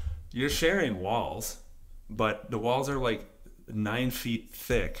construction, you're sharing walls, but the walls are like, 9 feet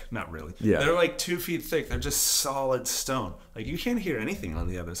thick. Not really. Yeah. They're like 2 feet thick. They're just solid stone. Like you can't hear anything on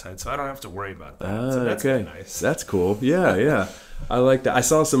the other side, so I don't have to worry about that. So that's okay. nice. That's cool. Yeah, yeah. I like that. I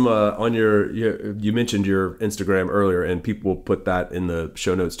saw some on you mentioned your Instagram earlier, and people will put that in the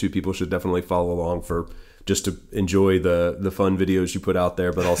show notes too. People should definitely follow along for just to enjoy the fun videos you put out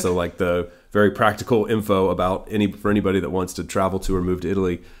there, but also like the very practical info about for anybody that wants to travel to or move to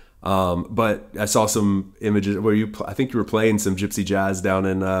Italy. But I saw some images where I think you were playing some gypsy jazz down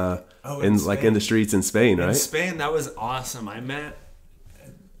in in the streets in Spain, right? In Spain, that was awesome. I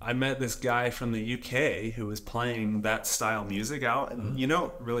met this guy from the UK who was playing that style music out, and you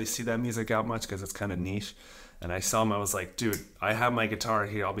don't really see that music out much because it's kind of niche. And I saw him. I was like, dude, I have my guitar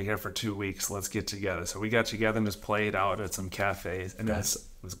here. I'll be here for 2 weeks. Let's get together. So we got together and just played out at some cafes, and it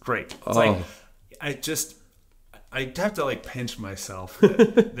was great. It's like I have to like pinch myself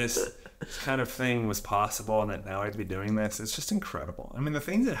that this kind of thing was possible and that now I'd be doing this. It's just incredible. I mean, the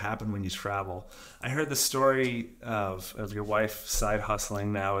things that happen when you travel. I heard the story of your wife side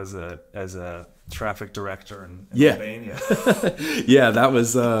hustling now as a traffic director in Albania. Yeah, that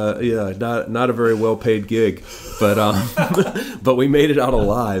was not a very well paid gig, but but we made it out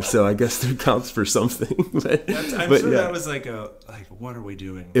alive, so I guess that counts for something. I'm sure that was like what are we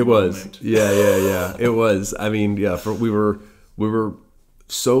doing? It was. Yeah. It was. I mean, we were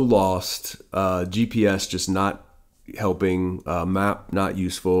so lost, GPS just not helping, map not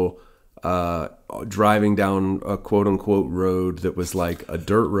useful, driving down a quote unquote road that was like a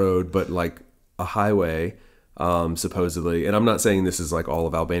dirt road but like a highway, supposedly. And I'm not saying this is like all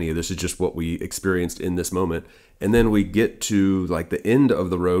of Albania, this is just what we experienced in this moment. And then we get to like the end of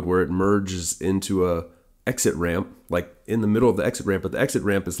the road where it merges into a exit ramp, like in the middle of the exit ramp, but the exit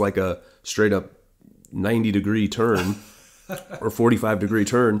ramp is like a straight up 90-degree turn or 45-degree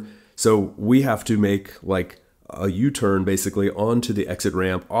turn. So we have to make like a U-turn basically onto the exit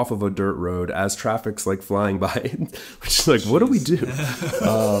ramp off of a dirt road as traffic's like flying by, which is like, what do we do?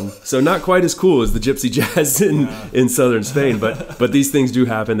 So not quite as cool as the gypsy jazz in southern Spain, but these things do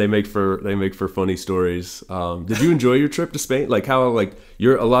happen. They make for funny stories. Did you enjoy your trip to Spain? Like how like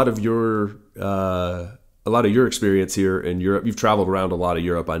a lot of your experience here in Europe, you've traveled around a lot of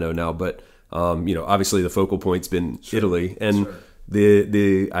Europe, I know now, but obviously the focal point's been Italy, and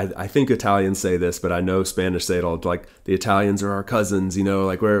I think Italians say this, but I know Spanish say it all, like the Italians are our cousins,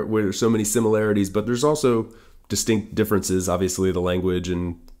 like where there's so many similarities, but there's also distinct differences, obviously the language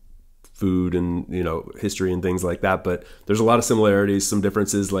and food and, history and things like that, but there's a lot of similarities, some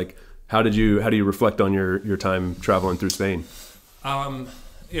differences. Like how do you reflect on your time traveling through Spain?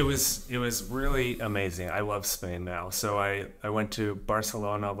 It was really amazing. I love Spain now. So I went to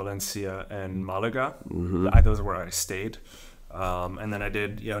Barcelona, Valencia, and Malaga. Mm-hmm. Those are where I stayed. And then I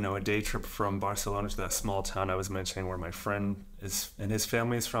did, a day trip from Barcelona to that small town I was mentioning where my friend is and his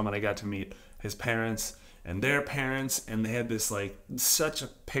family is from, and I got to meet his parents and their parents, and they had this like such a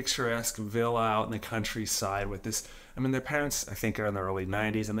picturesque villa out in the countryside with this. I mean, their parents, I think, are in their early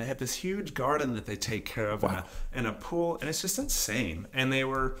 90s, and they have this huge garden that they take care of. Wow. and a pool, and it's just insane. And they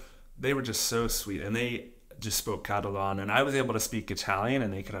were just so sweet, and they just spoke Catalan, and I was able to speak Italian,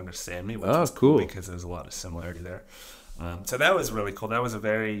 and they could understand me, which was cool because there's a lot of similarity there. So that was really cool. That was a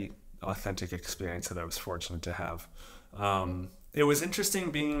very authentic experience that I was fortunate to have. It was interesting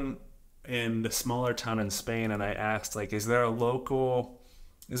being in the smaller town in Spain, and I asked, like, is there a local...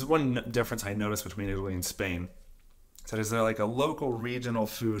 There's one difference I noticed between Italy and Spain. So is there like a local regional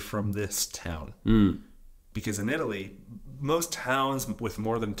food from this town? Because in Italy, most towns with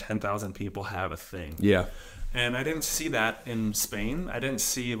more than 10,000 people have a thing. Yeah. And I didn't see that in Spain. I didn't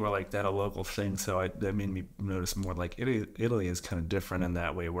see where like that a local thing. So that made me notice more like Italy is kind of different in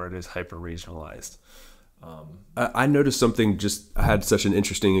that way, where it is hyper regionalized. I noticed something. I had such an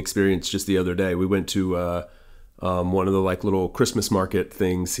interesting experience just the other day. We went to one of the like little Christmas market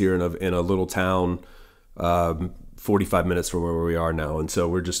things here in a little town, 45 minutes from where we are now. And so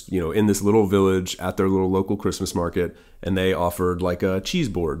we're just, in this little village at their little local Christmas market, and they offered like a cheese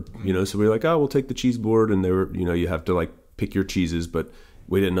board, so we were like, oh, we'll take the cheese board. And they were, you have to like pick your cheeses, but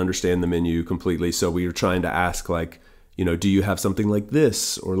we didn't understand the menu completely. So we were trying to ask like, do you have something like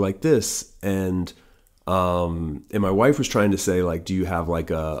this or like this? And my wife was trying to say like, do you have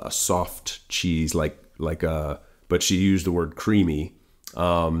like a soft cheese, but she used the word creamy.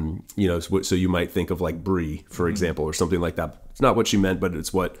 So you might think of like brie, for example, or something like that. It's not what she meant, but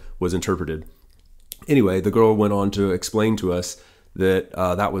it's what was interpreted. Anyway, the girl went on to explain to us that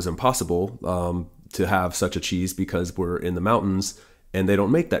that was impossible to have such a cheese because we're in the mountains and they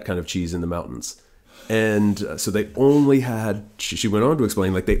don't make that kind of cheese in the mountains. And so they only had, she went on to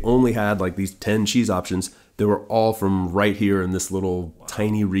explain, like they only had like these 10 cheese options, they were all from right here in this little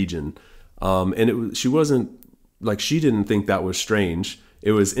tiny region. And she didn't think that was strange.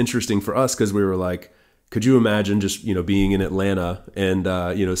 It was interesting for us because we were like, could you imagine just, being in Atlanta and,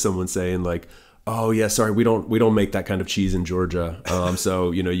 someone saying like, oh yeah, sorry, we don't make that kind of cheese in Georgia.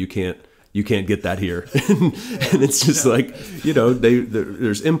 So, you can't get that here. And it's just like,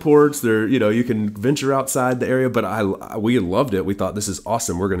 there's imports there, you can venture outside the area, but we loved it. We thought this is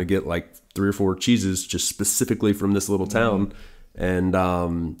awesome. We're going to get like 3 or 4 cheeses just specifically from this little town. And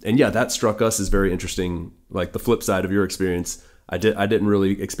yeah, that struck us as very interesting. Like the flip side of your experience, I didn't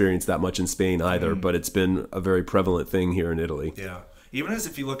really experience that much in Spain either, but it's been a very prevalent thing here in Italy. Yeah. Even as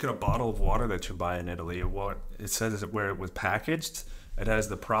if you look at a bottle of water that you buy in Italy, what it says where it was packaged, it has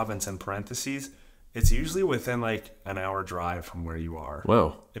the province in parentheses. It's usually within like an hour drive from where you are.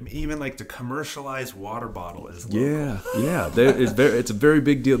 Wow. Even like the commercialized water bottle is local. Yeah. It's a very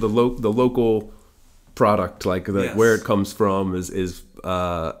big deal. The local product, like where it comes from, is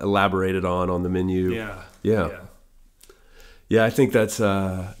elaborated on the menu. Yeah. I think that's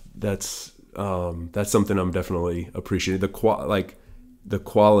something I'm definitely appreciating. The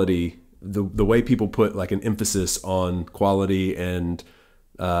quality, the way people put like an emphasis on quality and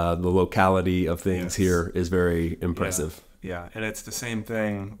the locality of things here is very impressive. Yeah, and it's the same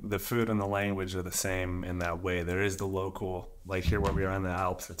thing. The food and the language are the same in that way. There is the local, like here where we are in the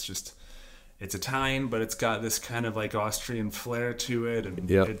Alps, it's Italian, but it's got this kind of like Austrian flair to it, and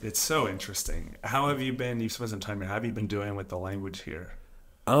it's so interesting. How have you been? You've spent some time here. How have you been doing with the language here?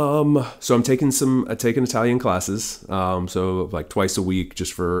 So I'm taking Italian classes. So like twice a week,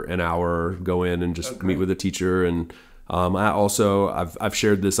 just for an hour, go in and just meet with a teacher. And I've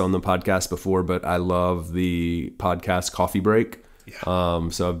shared this on the podcast before, but I love the podcast Coffee Break. Yeah.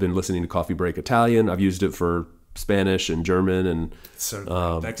 So I've been listening to Coffee Break Italian. I've used it for Spanish and German, and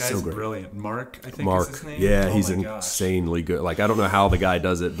that guy's brilliant. Mark, I think is his name. Yeah, he's insanely good. Like I don't know how the guy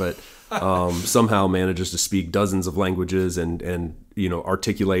does it, but somehow manages to speak dozens of languages and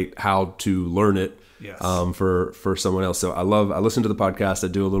articulate how to learn it for someone else. So I listen to the podcast. I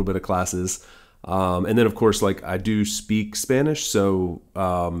do a little bit of classes, and then of course like I do speak Spanish, so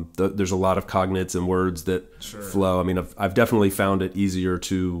there's a lot of cognates and words that flow. I mean, I've definitely found it easier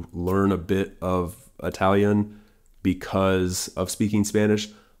to learn a bit of Italian because of speaking Spanish.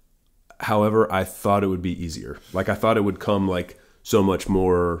 However, I thought it would be easier. Like I thought it would come like so much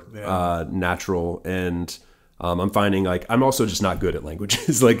more natural, and I'm finding like I'm also just not good at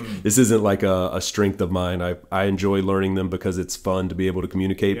languages. Like this isn't like a strength of mine. I enjoy learning them because it's fun to be able to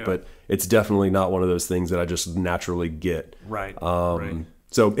communicate, but it's definitely not one of those things that I just naturally get. Right.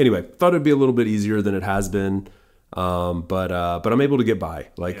 So anyway, thought it'd be a little bit easier than it has been. But I'm able to get by.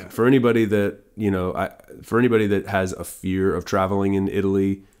 Like for anybody that, for anybody that has a fear of traveling in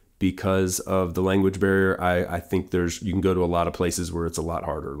Italy because of the language barrier, I think you can go to a lot of places where it's a lot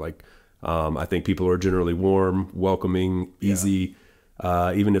harder. Like, I think people are generally warm, welcoming, easy,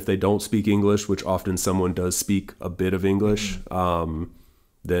 even if they don't speak English, which often someone does speak a bit of English.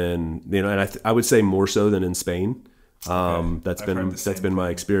 Then, and I would say more so than in Spain. That's been my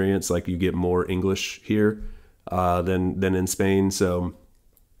experience. Like you get more English here than in Spain. So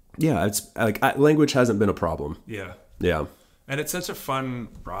yeah, it's like language hasn't been a problem. Yeah. And it's such a fun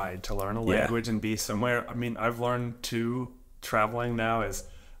ride to learn a language and be somewhere. I mean, I've learned too, traveling now, is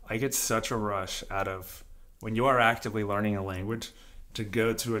I get such a rush out of when you are actively learning a language to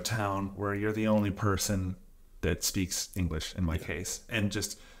go to a town where you're the only person that speaks English in my case, and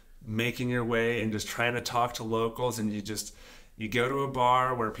just making your way and just trying to talk to locals, and you go to a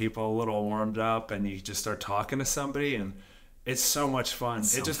bar where people are a little warmed up and you just start talking to somebody, and it's so much fun.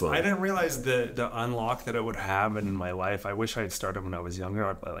 I didn't realize the unlock that it would have in my life. I wish I had started when I was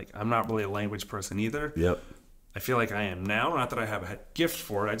younger. I'm not really a language person either. Yep. I feel like I am now. Not that I have a gift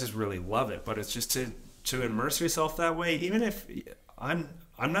for it. I just really love it. But it's just to immerse yourself that way. Even if I'm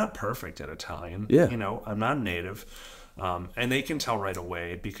not perfect at Italian. Yeah. I'm not native, and they can tell right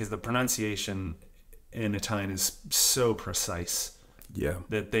away because the pronunciation in Italian is so precise. Yeah.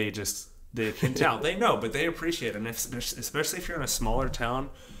 That they can tell. They know, but they appreciate it. And especially if you're in a smaller town,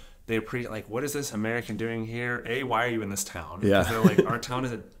 they appreciate, like, what is this American doing here? Why are you in this town? Yeah. They're like, our town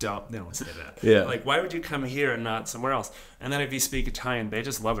is a dump. They don't say that. Yeah. Like, why would you come here and not somewhere else? And then if you speak Italian, they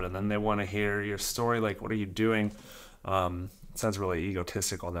just love it. And then they want to hear your story. Like, what are you doing? It sounds really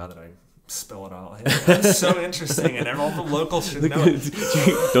egotistical now that I spill it all. That's so interesting, and all the locals should know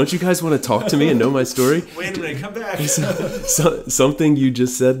it. Don't you guys want to talk to me and know my story? Wait a minute, come back. Something you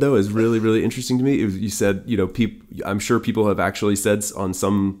just said though is really, really interesting to me. You said, I'm sure people have actually said on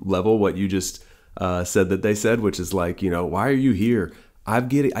some level what you just said that they said, which is like, why are you here? I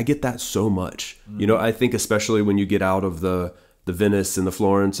get that so much. You know, I think especially when you get out of the Venice and the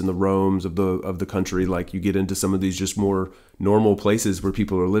Florence and the Romes of the country, like you get into some of these just more normal places where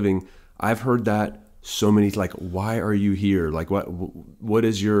people are living. I've heard that so many, like, why are you here? Like, what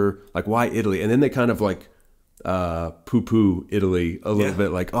is your, like, why Italy? And then they kind of like poo-poo Italy a little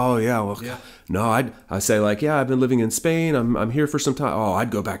bit, like, oh yeah, well, no, I say like, yeah, I've been living in Spain. I'm here for some time. Oh, I'd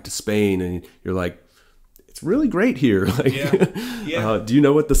go back to Spain. And you're like, it's really great here. Like, do you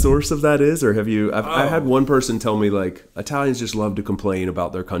know what the source of that is, or have you? I had one person tell me like Italians just love to complain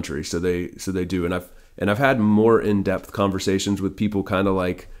about their country, so they do. And I've had more in-depth conversations with people, kind of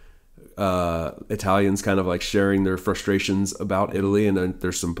like Italians, kind of like sharing their frustrations about Italy, and then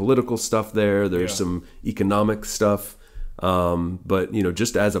there's some political stuff there. There's some economic stuff, but you know,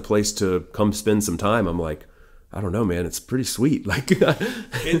 just as a place to come spend some time, I'm like, I don't know, man, it's pretty sweet. Like,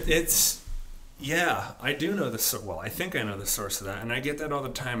 it's. Yeah, I do know well, I think I know the source of that, and I get that all the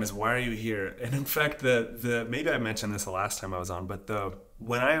time. Is why are you here? And in fact, the maybe I mentioned this the last time I was on, but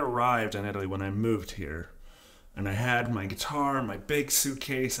when I arrived in Italy, when I moved here, and I had my guitar, my big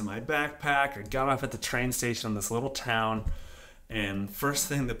suitcase, and my backpack, I got off at the train station in this little town, and first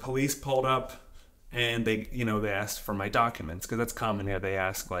thing the police pulled up, and they asked for my documents, because that's common here. They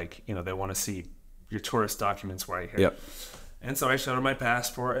ask, like, they want to see your tourist documents while you're here. Yep. And so I showed them my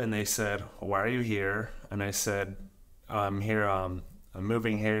passport, and they said, well, why are you here? And I said, I'm here, I'm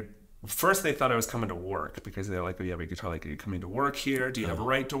moving here. First, they thought I was coming to work, because they're like, well, you have a guitar, like, are you coming to work here? Do you have a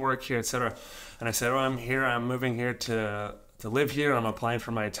right to work here, etc.? And I said, well, I'm moving here to live here. I'm applying for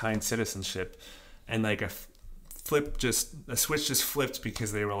my Italian citizenship. And like a switch just flipped,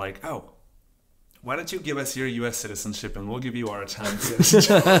 because they were like, oh, why don't you give us your U.S. citizenship and we'll give you our Italian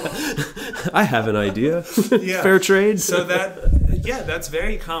citizenship? I have an idea. Fair trade. So that's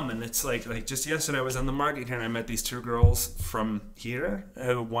very common. It's like just yesterday I was on the market here and I met these two girls from here.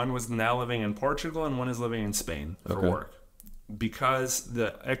 One was now living in Portugal and one is living in Spain for work, because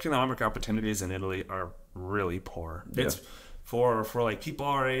the economic opportunities in Italy are really poor. It's for like people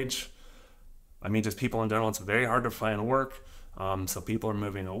our age. I mean, just people in general. It's very hard to find work. So people are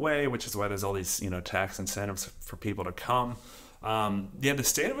moving away, which is why there's all these, tax incentives for people to come. The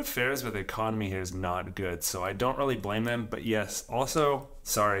state of affairs with the economy here is not good, so I don't really blame them. But yes, also,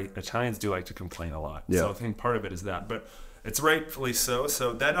 sorry, Italians do like to complain a lot. Yeah. So I think part of it is that, but it's rightfully so.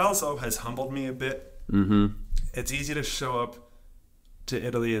 So that also has humbled me a bit. Mm-hmm. It's easy to show up to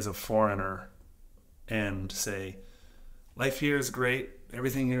Italy as a foreigner and say, life here is great.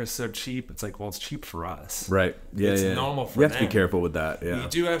 Everything here is so cheap. It's like, well, it's cheap for us. Right. Yeah. It's normal for them. You have to be careful with that. Yeah. You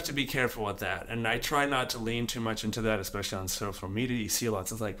do have to be careful with that. And I try not to lean too much into that, especially on social media. You see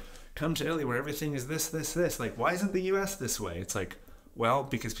lots of like, come to Italy where everything is this. Like, why isn't the U.S. this way? It's like, well,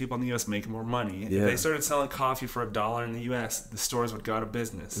 because people in the U.S. make more money. Yeah. If they started selling coffee for $1 in the U.S., the stores would go out of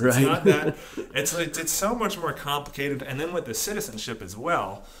business. It's not that. It's so much more complicated. And then with the citizenship as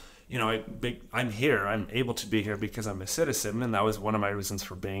well, I'm here. I'm able to be here because I'm a citizen, and that was one of my reasons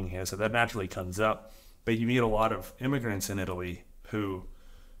for being here. So that naturally comes up. But you meet a lot of immigrants in Italy who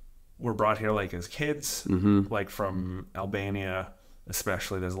were brought here like as kids, like from Albania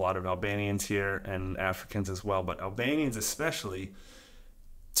especially. There's a lot of Albanians here and Africans as well, but Albanians especially,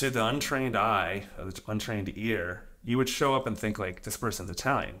 to the untrained eye, or the untrained ear, you would show up and think like, this person's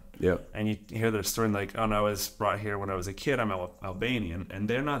Italian. Yeah. And you hear their story and like, oh no, I was brought here when I was a kid. I'm Albanian. And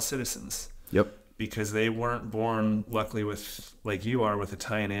they're not citizens. Yep. Because they weren't born, luckily, with, like you are, with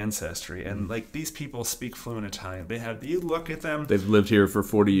Italian ancestry. And like, these people speak fluent Italian. You look at them. They've lived here for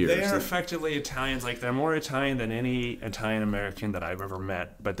 40 years. They are effectively Italians. Like, they're more Italian than any Italian American that I've ever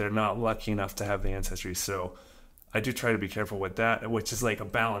met. But they're not lucky enough to have the ancestry. So I do try to be careful with that, which is like a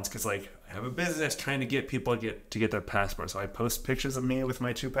balance, because like I have a business trying to get people to get their passports. So I post pictures of me with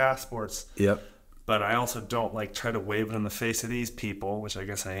my 2 passports. Yep. But I also don't like try to wave it in the face of these people, which I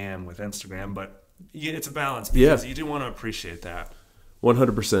guess I am with Instagram. But it's a balance, because you do want to appreciate that.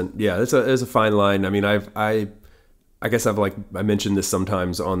 100%. Yeah, it's a fine line. I mean, I guess I mentioned this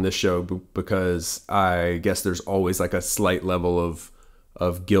sometimes on this show, because I guess there's always like a slight level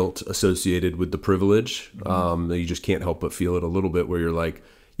of guilt associated with the privilege. You just can't help but feel it a little bit, where you're like,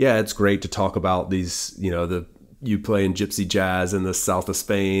 yeah, it's great to talk about these, you playing gypsy jazz in the south of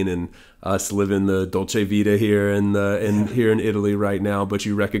Spain and us living the dolce vita here here in Italy right now. But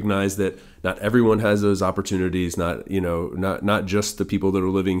you recognize that not everyone has those opportunities, not just the people that are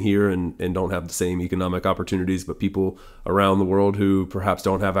living here and don't have the same economic opportunities, but people around the world who perhaps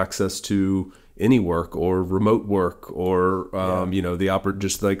don't have access to any work or remote work, or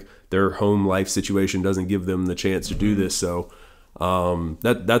just like their home life situation doesn't give them the chance to do this. So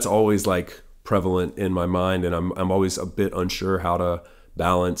that's always like prevalent in my mind, and I'm always a bit unsure how to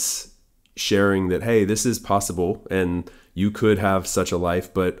balance sharing that, hey, this is possible and you could have such a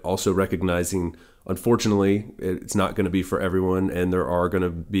life, but also recognizing, unfortunately, it's not going to be for everyone, and there are going to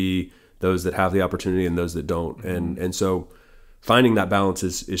be those that have the opportunity and those that don't. Mm-hmm. And so finding that balance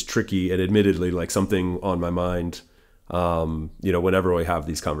is tricky, and admittedly like something on my mind, whenever we have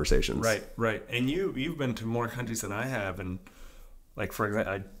these conversations. Right. And you've been to more countries than I have, and like, for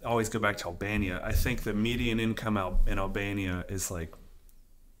example, I always go back to Albania. I think the median income in Albania is like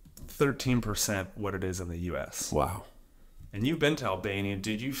 13% what it is in the U.S. Wow. And you've been to Albania.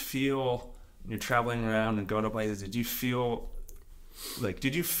 Did you feel, when you're traveling around and going to places, did you feel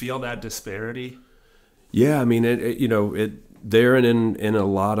that disparity? Yeah, I mean, there and in a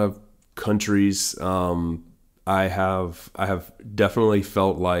lot of countries, I have definitely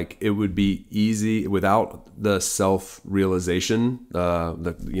felt like it would be easy without the self-realization,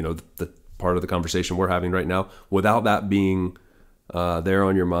 the part of the conversation we're having right now, without that being there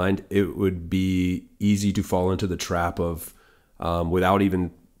on your mind, it would be easy to fall into the trap of, without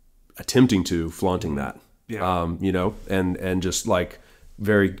even attempting to, flaunting that. Yeah. And just like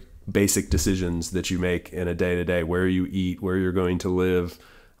very basic decisions that you make in a day-to-day, where you eat, where you're going to live,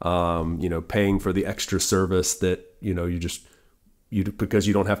 paying for the extra service that, because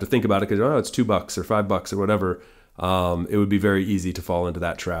you don't have to think about it because, it's $2 or $5 or whatever. It would be very easy to fall into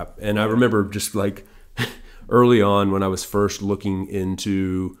that trap. And I remember just like early on when I was first looking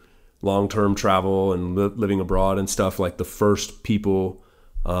into long-term travel and living abroad and stuff, like the first people,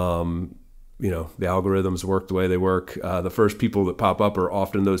 the algorithms work the way they work. The first people that pop up are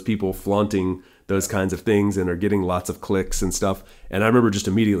often those people flaunting those kinds of things and are getting lots of clicks and stuff. And I remember just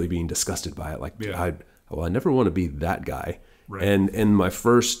immediately being disgusted by it. Like, I never want to be that guy. Right. And in my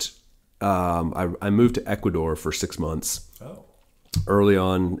first, I moved to Ecuador for 6 months. Oh. Early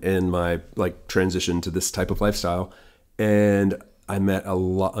on in my like transition to this type of lifestyle. And I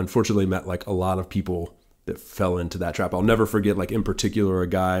unfortunately met like a lot of people that fell into that trap. I'll never forget, like in particular, a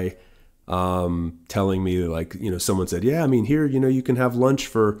guy telling me like, someone said, yeah, I mean, here, you can have lunch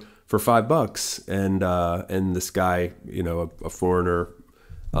for $5. And this guy, a foreigner,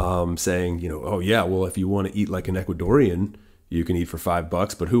 saying, oh yeah, well, if you want to eat like an Ecuadorian, you can eat for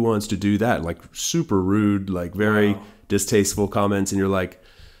 $5, but who wants to do that? Like super rude, like very distasteful comments. And you're like,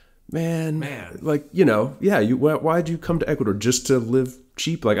 man, like, why'd you come to Ecuador? Just to live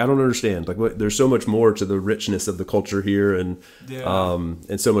cheap? Like, I don't understand. Like, there's so much more to the richness of the culture here, and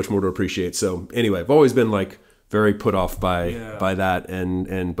so much more to appreciate. So anyway, I've always been like very put off by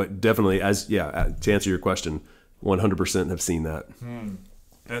that, but definitely to answer your question, 100% have seen that.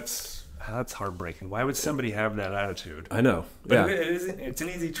 That's heartbreaking. Why would somebody have that attitude? I know. But it's an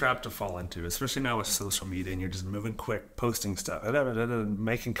easy trap to fall into, especially now with social media and you're just moving quick, posting stuff,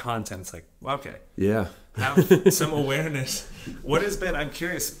 making content. It's like, okay. Yeah. Have some awareness. What has been, I'm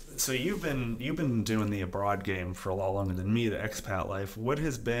curious, so you've been doing the abroad game for a lot longer than me, the expat life. What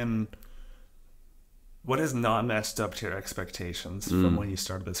has not matched up to your expectations from when you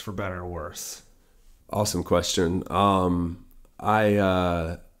started this, for better or worse? Awesome question.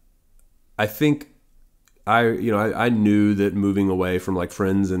 I think I knew that moving away from like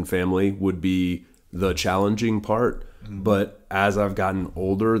friends and family would be the challenging part, but as I've gotten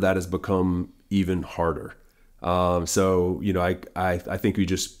older, that has become even harder. So I think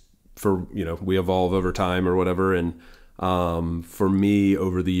we evolve over time or whatever, and for me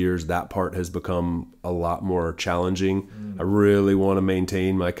over the years, that part has become a lot more challenging. I really want to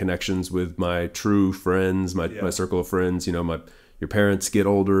maintain my connections with my true friends, my circle of friends. Your parents get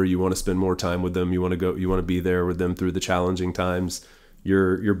older, you want to spend more time with them, you want to be there with them through the challenging times.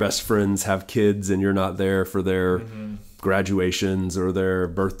 Your best friends have kids and you're not there for their graduations or their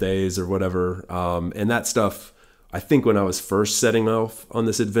birthdays or whatever. And that stuff, I think when I was first setting off on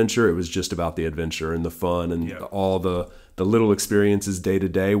this adventure, it was just about the adventure and the fun, and all the little experiences day to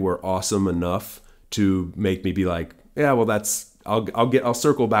day were awesome enough to make me be like, yeah, well, I'll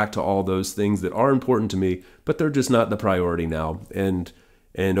circle back to all those things that are important to me, but they're just not the priority now. And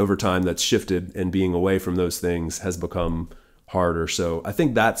over time that's shifted, and being away from those things has become harder. So I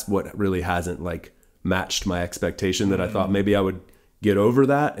think that's what really hasn't like matched my expectation, that I thought maybe I would get over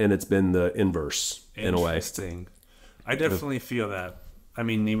that. And it's been the inverse in a way. Interesting. I definitely feel that. I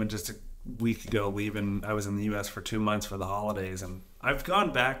mean, even just a week ago, I was in the U.S. for 2 months for the holidays, and I've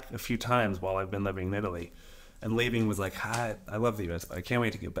gone back a few times while I've been living in Italy. And leaving was like, I love the U.S., but I can't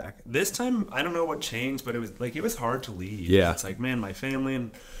wait to get back. This time, I don't know what changed, but it was hard to leave. Yeah. It's like, man, my family,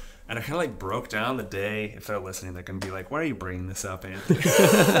 and I kind of like broke down the day. If they're listening, they're going to be like, why are you bringing this up, Anthony?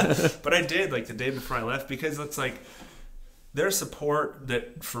 But I did, like the day before I left, because it's like, their support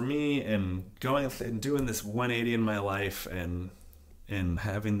that for me and going and doing this 180 in my life and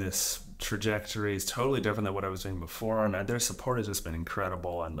having this trajectory is totally different than what I was doing before, and their support has just been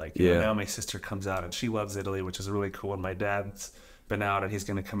incredible. And like, you know, now my sister comes out and she loves Italy, which is really cool, and my dad's been out and he's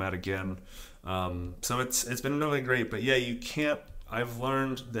going to come out again. So it's been really great. But yeah, I've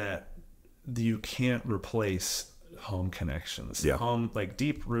learned that you can't replace home connections, home, like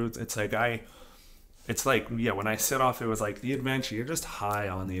deep roots. It's like when I set off, it was like the adventure. You're just high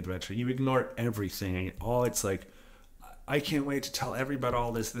on the adventure. You ignore everything. It's like, I can't wait to tell everybody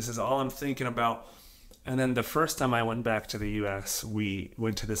all this. This is all I'm thinking about. And then the first time I went back to the U.S., we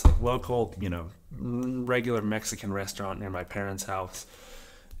went to this local, you know, regular Mexican restaurant near my parents' house.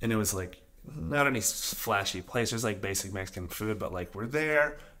 And it was like not any flashy place. There's like basic Mexican food, but like we're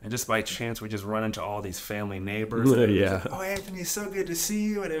there. And just by chance, we just run into all these family neighbors. Yeah. Like, oh, Anthony, so good to see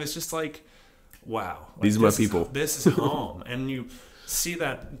you. And it was just like, wow. Like, these are my people. This is home. And you see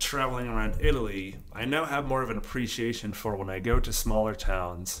that traveling around Italy. I now have more of an appreciation for when I go to smaller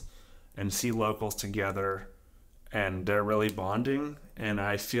towns and see locals together and they're really bonding. And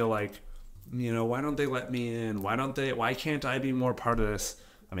I feel like, you know, why don't they let me in? Why can't I be more part of this?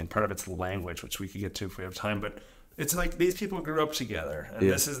 I mean, part of it's language, which we could get to if we have time, but it's like these people grew up together and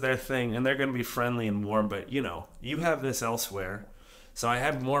this is their thing and they're going to be friendly and warm, but you know, you have this elsewhere. So I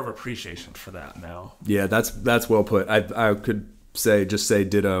have more of appreciation for that now. Yeah, that's well put. I could say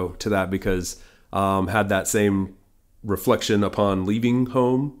ditto to that, because had that same reflection upon leaving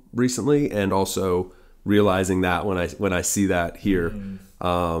home recently, and also realizing that when I see that here,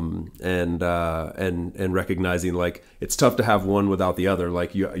 and recognizing like it's tough to have one without the other.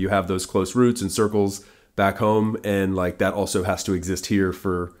 Like you have those close roots and circles back home, and like that also has to exist here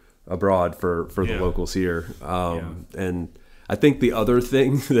for abroad for the locals here. And I think the other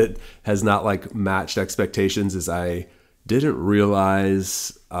thing that has not like matched expectations is I didn't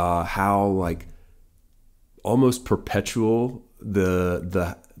realize how like almost perpetual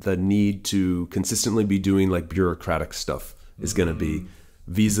the need to consistently be doing like bureaucratic stuff is going to be.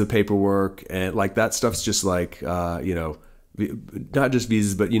 Visa paperwork and like that stuff's just like you know, not just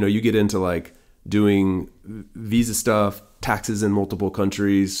visas, but you know, you get into like doing visa stuff, taxes in multiple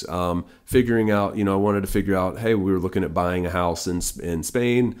countries, figuring out, you know, I wanted to figure out, hey, we were looking at buying a house in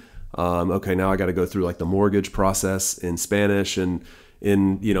Spain. Okay, now I got to go through like the mortgage process in Spanish and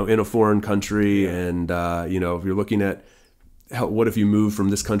in a foreign country. And, you know, if you're looking at what if you move from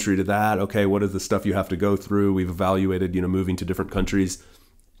this country to that, okay, what is the stuff you have to go through? We've evaluated, you know, moving to different countries.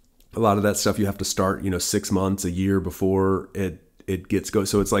 A lot of that stuff you have to start, you know, 6 months, a year before it gets go.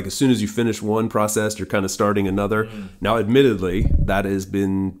 So it's like, as soon as you finish one process, you're kind of starting another. Now, admittedly, that has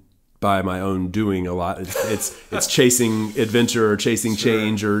been by my own doing a lot. It's chasing adventure or chasing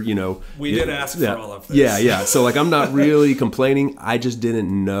change, or, you know, we did ask for all of this. Yeah. So like, I'm not really complaining. I just didn't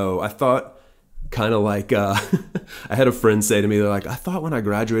know. I thought kind of like, I had a friend say to me, they're like, I thought when I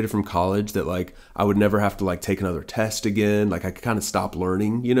graduated from college that like, I would never have to like take another test again. Like I could kind of stop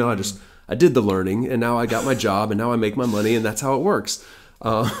learning, you know, I did the learning and now I got my job and now I make my money and that's how it works.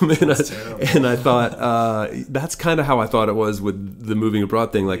 And I thought, that's kind of how I thought it was with the moving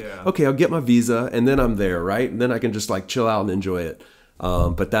abroad thing. Like, okay, I'll get my visa and then I'm there, right? And then I can just like chill out and enjoy it.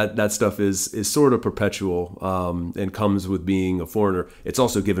 But that stuff is sort of perpetual, and comes with being a foreigner. It's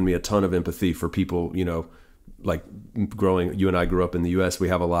also given me a ton of empathy for people, you know, like you and I grew up in the U.S. We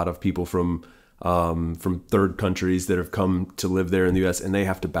have a lot of people from third countries that have come to live there in the U.S. and they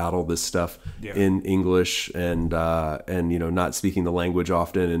have to battle this stuff in English and you know, not speaking the language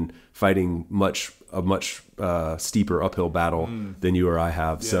often and fighting a much steeper uphill battle than you or I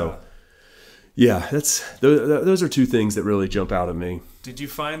have. So yeah, those are two things that really jump out at me. Did you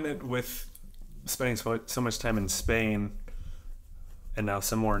find that with spending so much time in Spain and now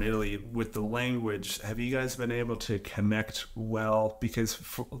some more in Italy, with the language, have you guys been able to connect well? Because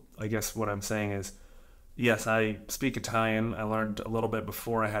I guess what I'm saying is, yes, I speak Italian. I learned a little bit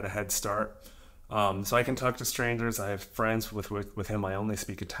before I had a head start. So I can talk to strangers. I have friends with him. I only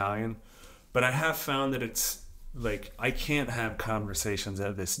speak Italian. But I have found that it's like, I can't have conversations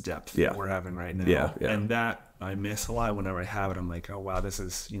at this depth that we're having right now. Yeah. And that I miss a lot. Whenever I have it, I'm like, oh, wow, this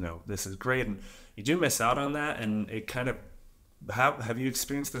is great. And you do miss out on that. And it kind of, have you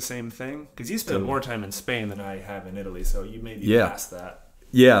experienced the same thing? Because you spent more time in Spain than I have in Italy, so you may be past that.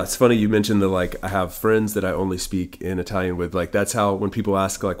 Yeah, it's funny you mentioned I have friends that I only speak in Italian with. Like, that's how, when people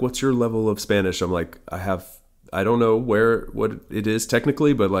ask, like, what's your level of Spanish? I'm like, I don't know what it is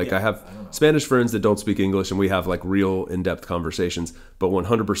technically, but like I have Spanish friends that don't speak English and we have like real in-depth conversations, but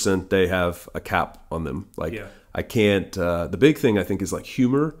 100% they have a cap on them. Like I can't, the big thing I think is like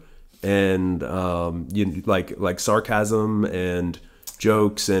humor and like sarcasm and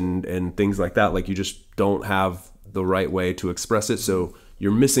jokes and things like that. Like you just don't have the right way to express it, so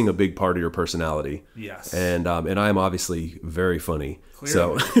you're missing a big part of your personality. Yes. And I am obviously very funny.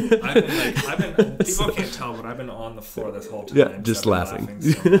 Clearly. So I've been people can't tell, but I've been on the floor this whole time. Yeah, just laughing.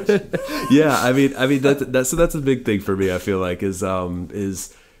 So much. Yeah, I mean that's a big thing for me. I feel like is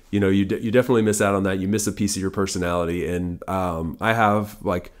you definitely miss out on that. You miss a piece of your personality, and I have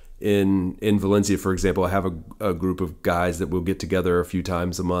like in Valencia, for example, I have a group of guys that will get together a few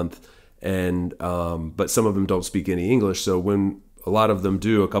times a month, and but some of them don't speak any English, so when a lot of them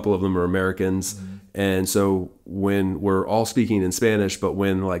do, a couple of them are Americans. Mm-hmm. And so when we're all speaking in Spanish, but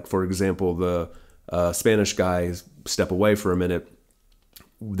when, like, for example, the Spanish guys step away for a minute,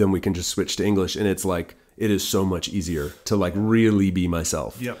 then we can just switch to English. And it's like, it is so much easier to like really be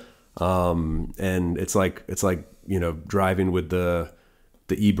myself. Yep. And it's like, driving with the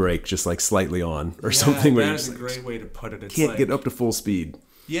e-brake just like slightly on or something. That is a great way to put it. It's can't get up to full speed.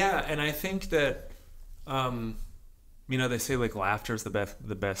 Yeah. And I think that, they say like laughter is the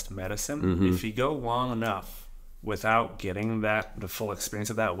best medicine. Mm-hmm. If you go long enough without getting the full experience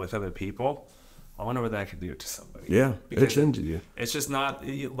of that with other people, I wonder what that could do to somebody. Yeah, it changes you. It's just not,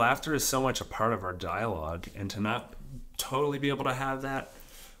 laughter is so much a part of our dialogue, and to not totally be able to have that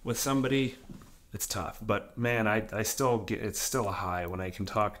with somebody, it's tough. But man, I still get, it's still a high when I can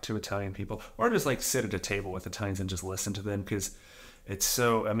talk to Italian people, or just like sit at a table with Italians and just listen to them, because it's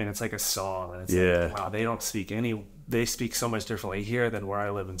so, it's like a song, and it's like, wow, they speak so much differently here than where I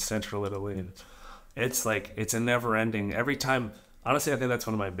live in central Italy. And it's like, it's a never ending, every time. Honestly, I think that's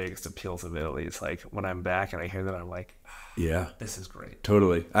one of my biggest appeals of Italy. It's like when I'm back and I hear that, I'm like, yeah, this is great.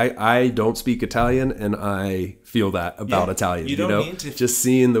 Totally. I don't speak Italian, and I feel that about Italian. You don't need to. Just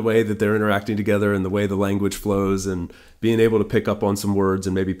seeing the way that they're interacting together and the way the language flows, and being able to pick up on some words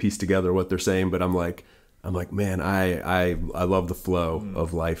and maybe piece together what they're saying. But I'm like, man, I love the flow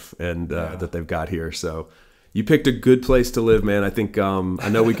of life and that they've got here. So you picked a good place to live, man. I think I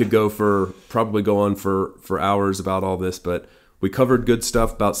know we could probably go on for hours about all this, but we covered good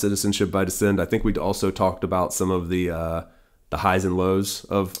stuff about citizenship by descent. I think we also talked about some of the highs and lows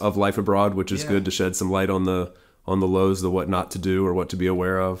of life abroad, which is good to shed some light on the lows, the what not to do or what to be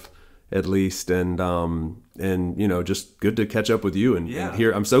aware of, at least. And just good to catch up with you and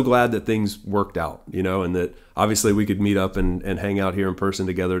hear. I'm so glad that things worked out, and that obviously we could meet up and hang out here in person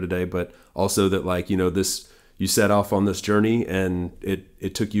together today, but also that you set off on this journey and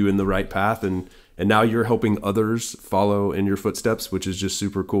it took you in the right path, and now you're helping others follow in your footsteps, which is just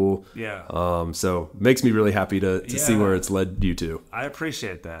super cool. Yeah. So makes me really happy to see where it's led you to. I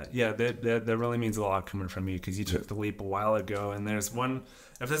appreciate that. Yeah, that really means a lot coming from you, because you took the leap a while ago. And if there's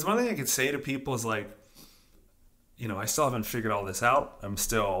one thing I could say to people is like, I still haven't figured all this out. I'm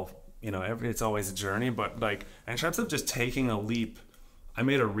still, it's always a journey. But like in terms of just taking a leap, I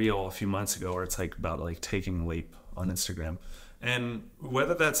made a reel a few months ago where it's like about like taking a leap on Instagram, and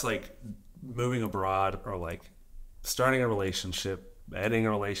whether that's like moving abroad or like starting a relationship, ending a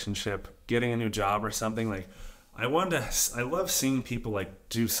relationship, getting a new job or something, like I love seeing people like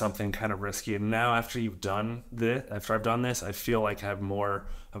do something kind of risky. And now after I've done this, I feel like I have more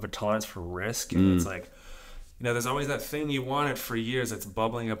of a tolerance for risk. And it's like, there's always that thing you wanted for years that's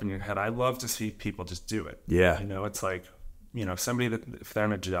bubbling up in your head. I love to see people just do it. Yeah. It's like, somebody that if they're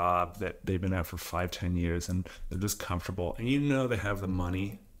in a job that they've been at for 5-10 years and they're just comfortable, and they have the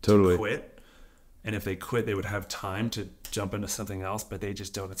money to quit. And if they quit, they would have time to jump into something else, but they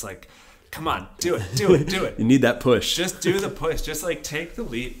just don't. It's like, come on, do it. You need that push. Just do the push. Just like take the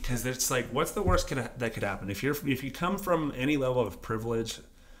leap, because it's like, what's the worst that could happen? If you come from any level of privilege,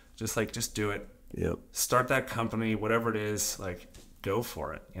 just do it. Yep. Start that company, whatever it is, like go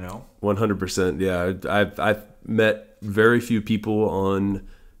for it. 100%. Yeah, I've met very few people on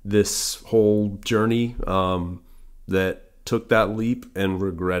this whole journey that took that leap and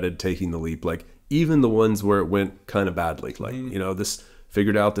regretted taking the leap. Like, even the ones where it went kind of badly, like, this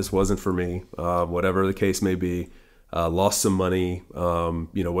figured out this wasn't for me, whatever the case may be, lost some money,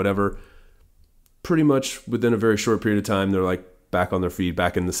 whatever. Pretty much within a very short period of time, they're like back on their feet,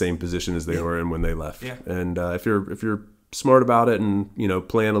 back in the same position as they were in when they left. Yeah. And if you're smart about it and,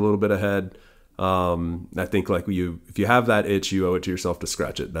 plan a little bit ahead, I think like if you have that itch, you owe it to yourself to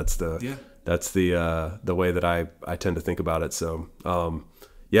scratch it. That's the way that I tend to think about it. So,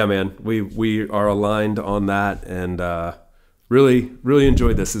 yeah, man, we are aligned on that, and really, really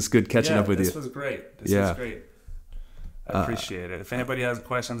enjoyed this. It's good catching up with you. This was great. This was great. I appreciate it. If anybody has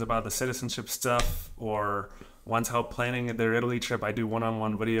questions about the citizenship stuff or wants help planning their Italy trip, I do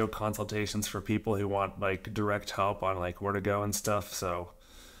one-on-one video consultations for people who want like direct help on like where to go and stuff. So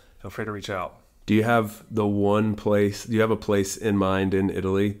feel free to reach out. Do you have do you have a place in mind in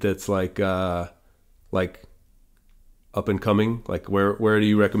Italy that's like up and coming? Like where do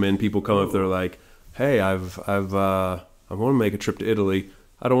you recommend people come if they're like, hey, I want to make a trip to Italy.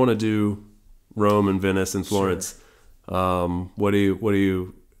 I don't want to do Rome and Venice and Florence. Sure. What do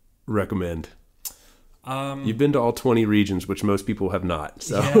you recommend? You've been to all 20 regions, which most people have not.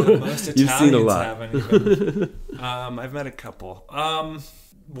 So yeah, most Italians you've seen a lot. Haven't even. I've met a couple.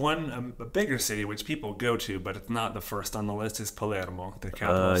 A bigger city which people go to, but it's not the first on the list, is Palermo, the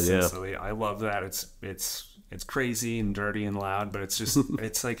capital of Sicily. I love that. It's crazy and dirty and loud, but it's just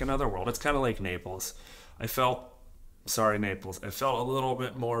it's like another world. It's kind of like Naples. I felt a little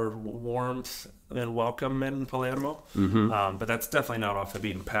bit more warmth and welcome in Palermo, but that's definitely not off the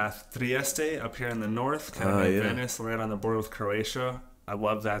beaten path. Trieste, up here in the north, kind of like Venice, right on the border with Croatia. I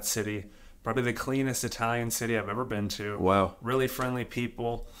love that city. Probably the cleanest Italian city I've ever been to. Wow. Really friendly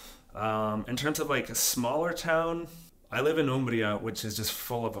people. In terms of like a smaller town, I live in Umbria, which is just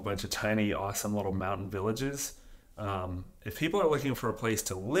full of a bunch of tiny, awesome little mountain villages. If people are looking for a place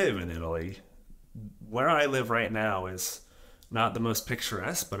to live in Italy, where I live right now is not the most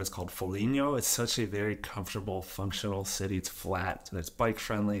picturesque, but it's called Foligno. It's such a very comfortable, functional city. It's flat, it's bike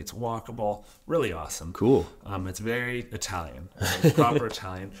friendly, it's walkable, really awesome. Cool. It's very Italian, proper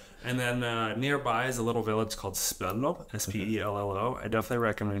Italian. And then nearby is a little village called Spello, Spello. I definitely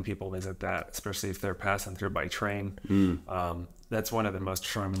recommend people visit that, especially if they're passing through by train. That's one of the most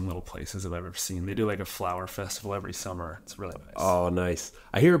charming little places I've ever seen. They do like a flower festival every summer. It's really nice. Oh, nice.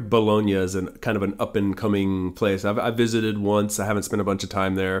 I hear Bologna is kind of an up-and-coming place. I've visited once. I haven't spent a bunch of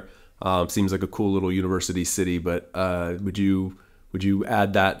time there. Seems like a cool little university city, but would you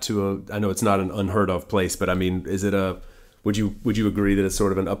add that to I know it's not an unheard of place, but I mean, is it would you agree that it's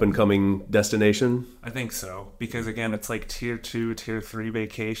sort of an up-and-coming destination? I think so, because again, it's like tier 2, tier 3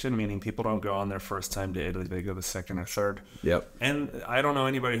 vacation, meaning people don't go on their first time to Italy, they go the second or third. Yep. And I don't know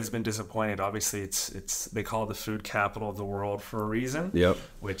anybody who's been disappointed. Obviously, it's they call it the food capital of the world for a reason. Yep.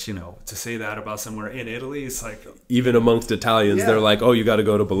 Which, to say that about somewhere in Italy, it's like... Even amongst Italians, they're like, oh, you got to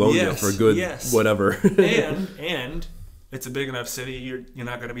go to Bologna for good whatever. and it's a big enough city, you're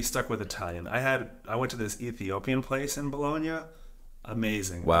not going to be stuck with Italian. I went to this Ethiopian place in Bologna.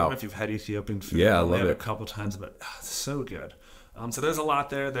 Amazing. Wow. I don't know if you've had Ethiopian food. Yeah, I love it. A couple times, but it's so good. So there's a lot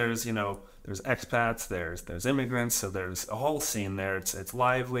there. There's expats, there's immigrants, so there's a whole scene there. It's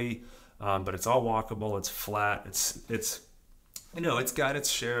lively, but it's all walkable. It's flat. It's got its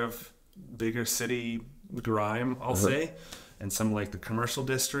share of bigger city grime, I'll say, and some like the commercial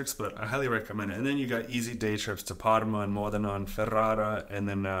districts, but I highly recommend it. And then you got easy day trips to Parma and Modena and Ferrara, and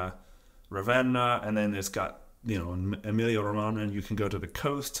then Ravenna, and then it's got Emilia Romagna, and you can go to the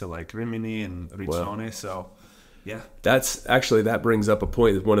coast to like Rimini and Riccione. Wow. So yeah, that brings up a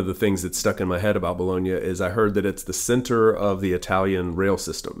point. One of the things that's stuck in my head about Bologna is I heard that it's the center of the Italian rail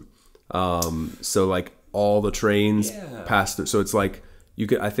system. So like all the trains pass through. So it's like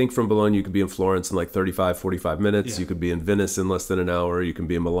I think from Bologna you could be in Florence in like 45 minutes. You could be in Venice in less than an hour. You can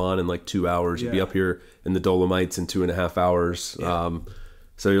be in Milan in like 2 hours. You'd be up here in the Dolomites in 2.5 hours.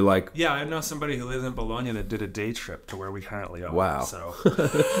 So you're like... Yeah, I know somebody who lives in Bologna that did a day trip to where we currently are. Wow. So.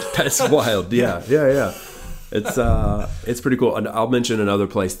 That's wild. Yeah. It's pretty cool. And I'll mention another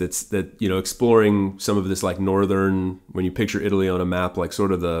place that exploring some of this like northern, when you picture Italy on a map, like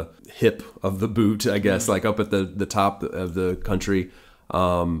sort of the hip of the boot, I guess, like up at the top of the country.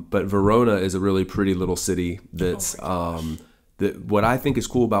 But Verona is a really pretty little city that's what I think is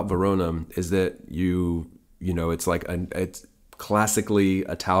cool about Verona is that it's like it's classically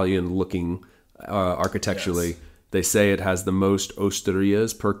Italian looking architecturally. Yes. They say it has the most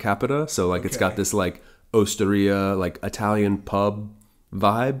osterias per capita, so like it's got this like osteria, like Italian pub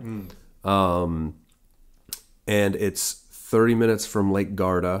vibe. And it's 30 minutes from Lake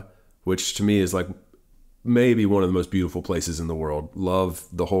Garda, which to me is like maybe one of the most beautiful places in the world. Love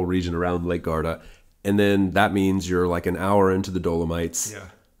the whole region around Lake Garda. And then that means you're like an hour into the Dolomites.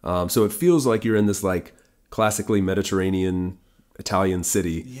 Yeah. So it feels like you're in this like classically Mediterranean Italian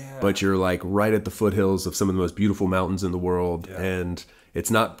city, but you're like right at the foothills of some of the most beautiful mountains in the world. Yeah. And it's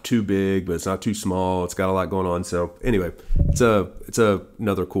not too big, but it's not too small. It's got a lot going on. So anyway, it's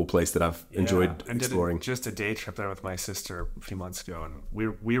another cool place that I've enjoyed exploring. I did just a day trip there with my sister a few months ago, and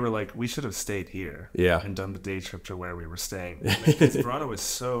we were like, we should have stayed here and done the day trip to where we were staying. Because Verona was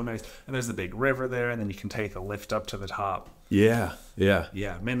so nice. And there's the big river there, and then you can take a lift up to the top. Yeah.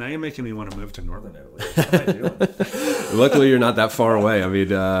 Man, now you're making me want to move to Northern Italy. What am I doing? Luckily, you're not that far away. I mean,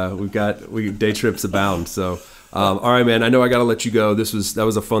 we day trips abound. So, All right, man. I know I got to let you go. That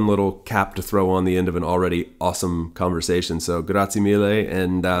was a fun little cap to throw on the end of an already awesome conversation. So grazie mille,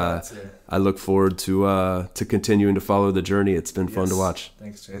 and I look forward to continuing to follow the journey. It's been fun to watch.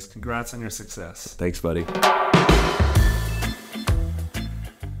 Thanks, Chase. Congrats on your success. Thanks, buddy.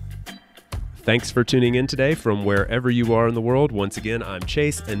 Thanks for tuning in today from wherever you are in the world. Once again, I'm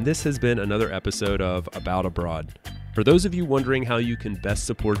Chase, and this has been another episode of About Abroad. For those of you wondering how you can best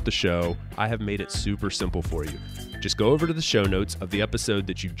support the show, I have made it super simple for you. Just go over to the show notes of the episode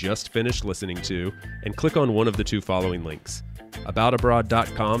that you just finished listening to and click on one of the two following links.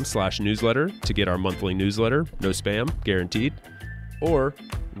 aboutabroad.com/newsletter to get our monthly newsletter, no spam, guaranteed, or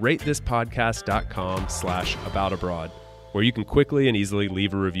ratethispodcast.com/aboutabroad, where you can quickly and easily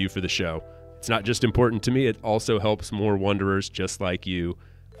leave a review for the show. It's not just important to me, it also helps more wanderers just like you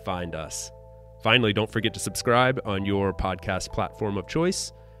find us. Finally, don't forget to subscribe on your podcast platform of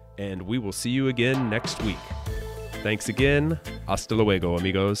choice, and we will see you again next week. Thanks again. Hasta luego,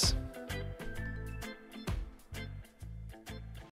 amigos.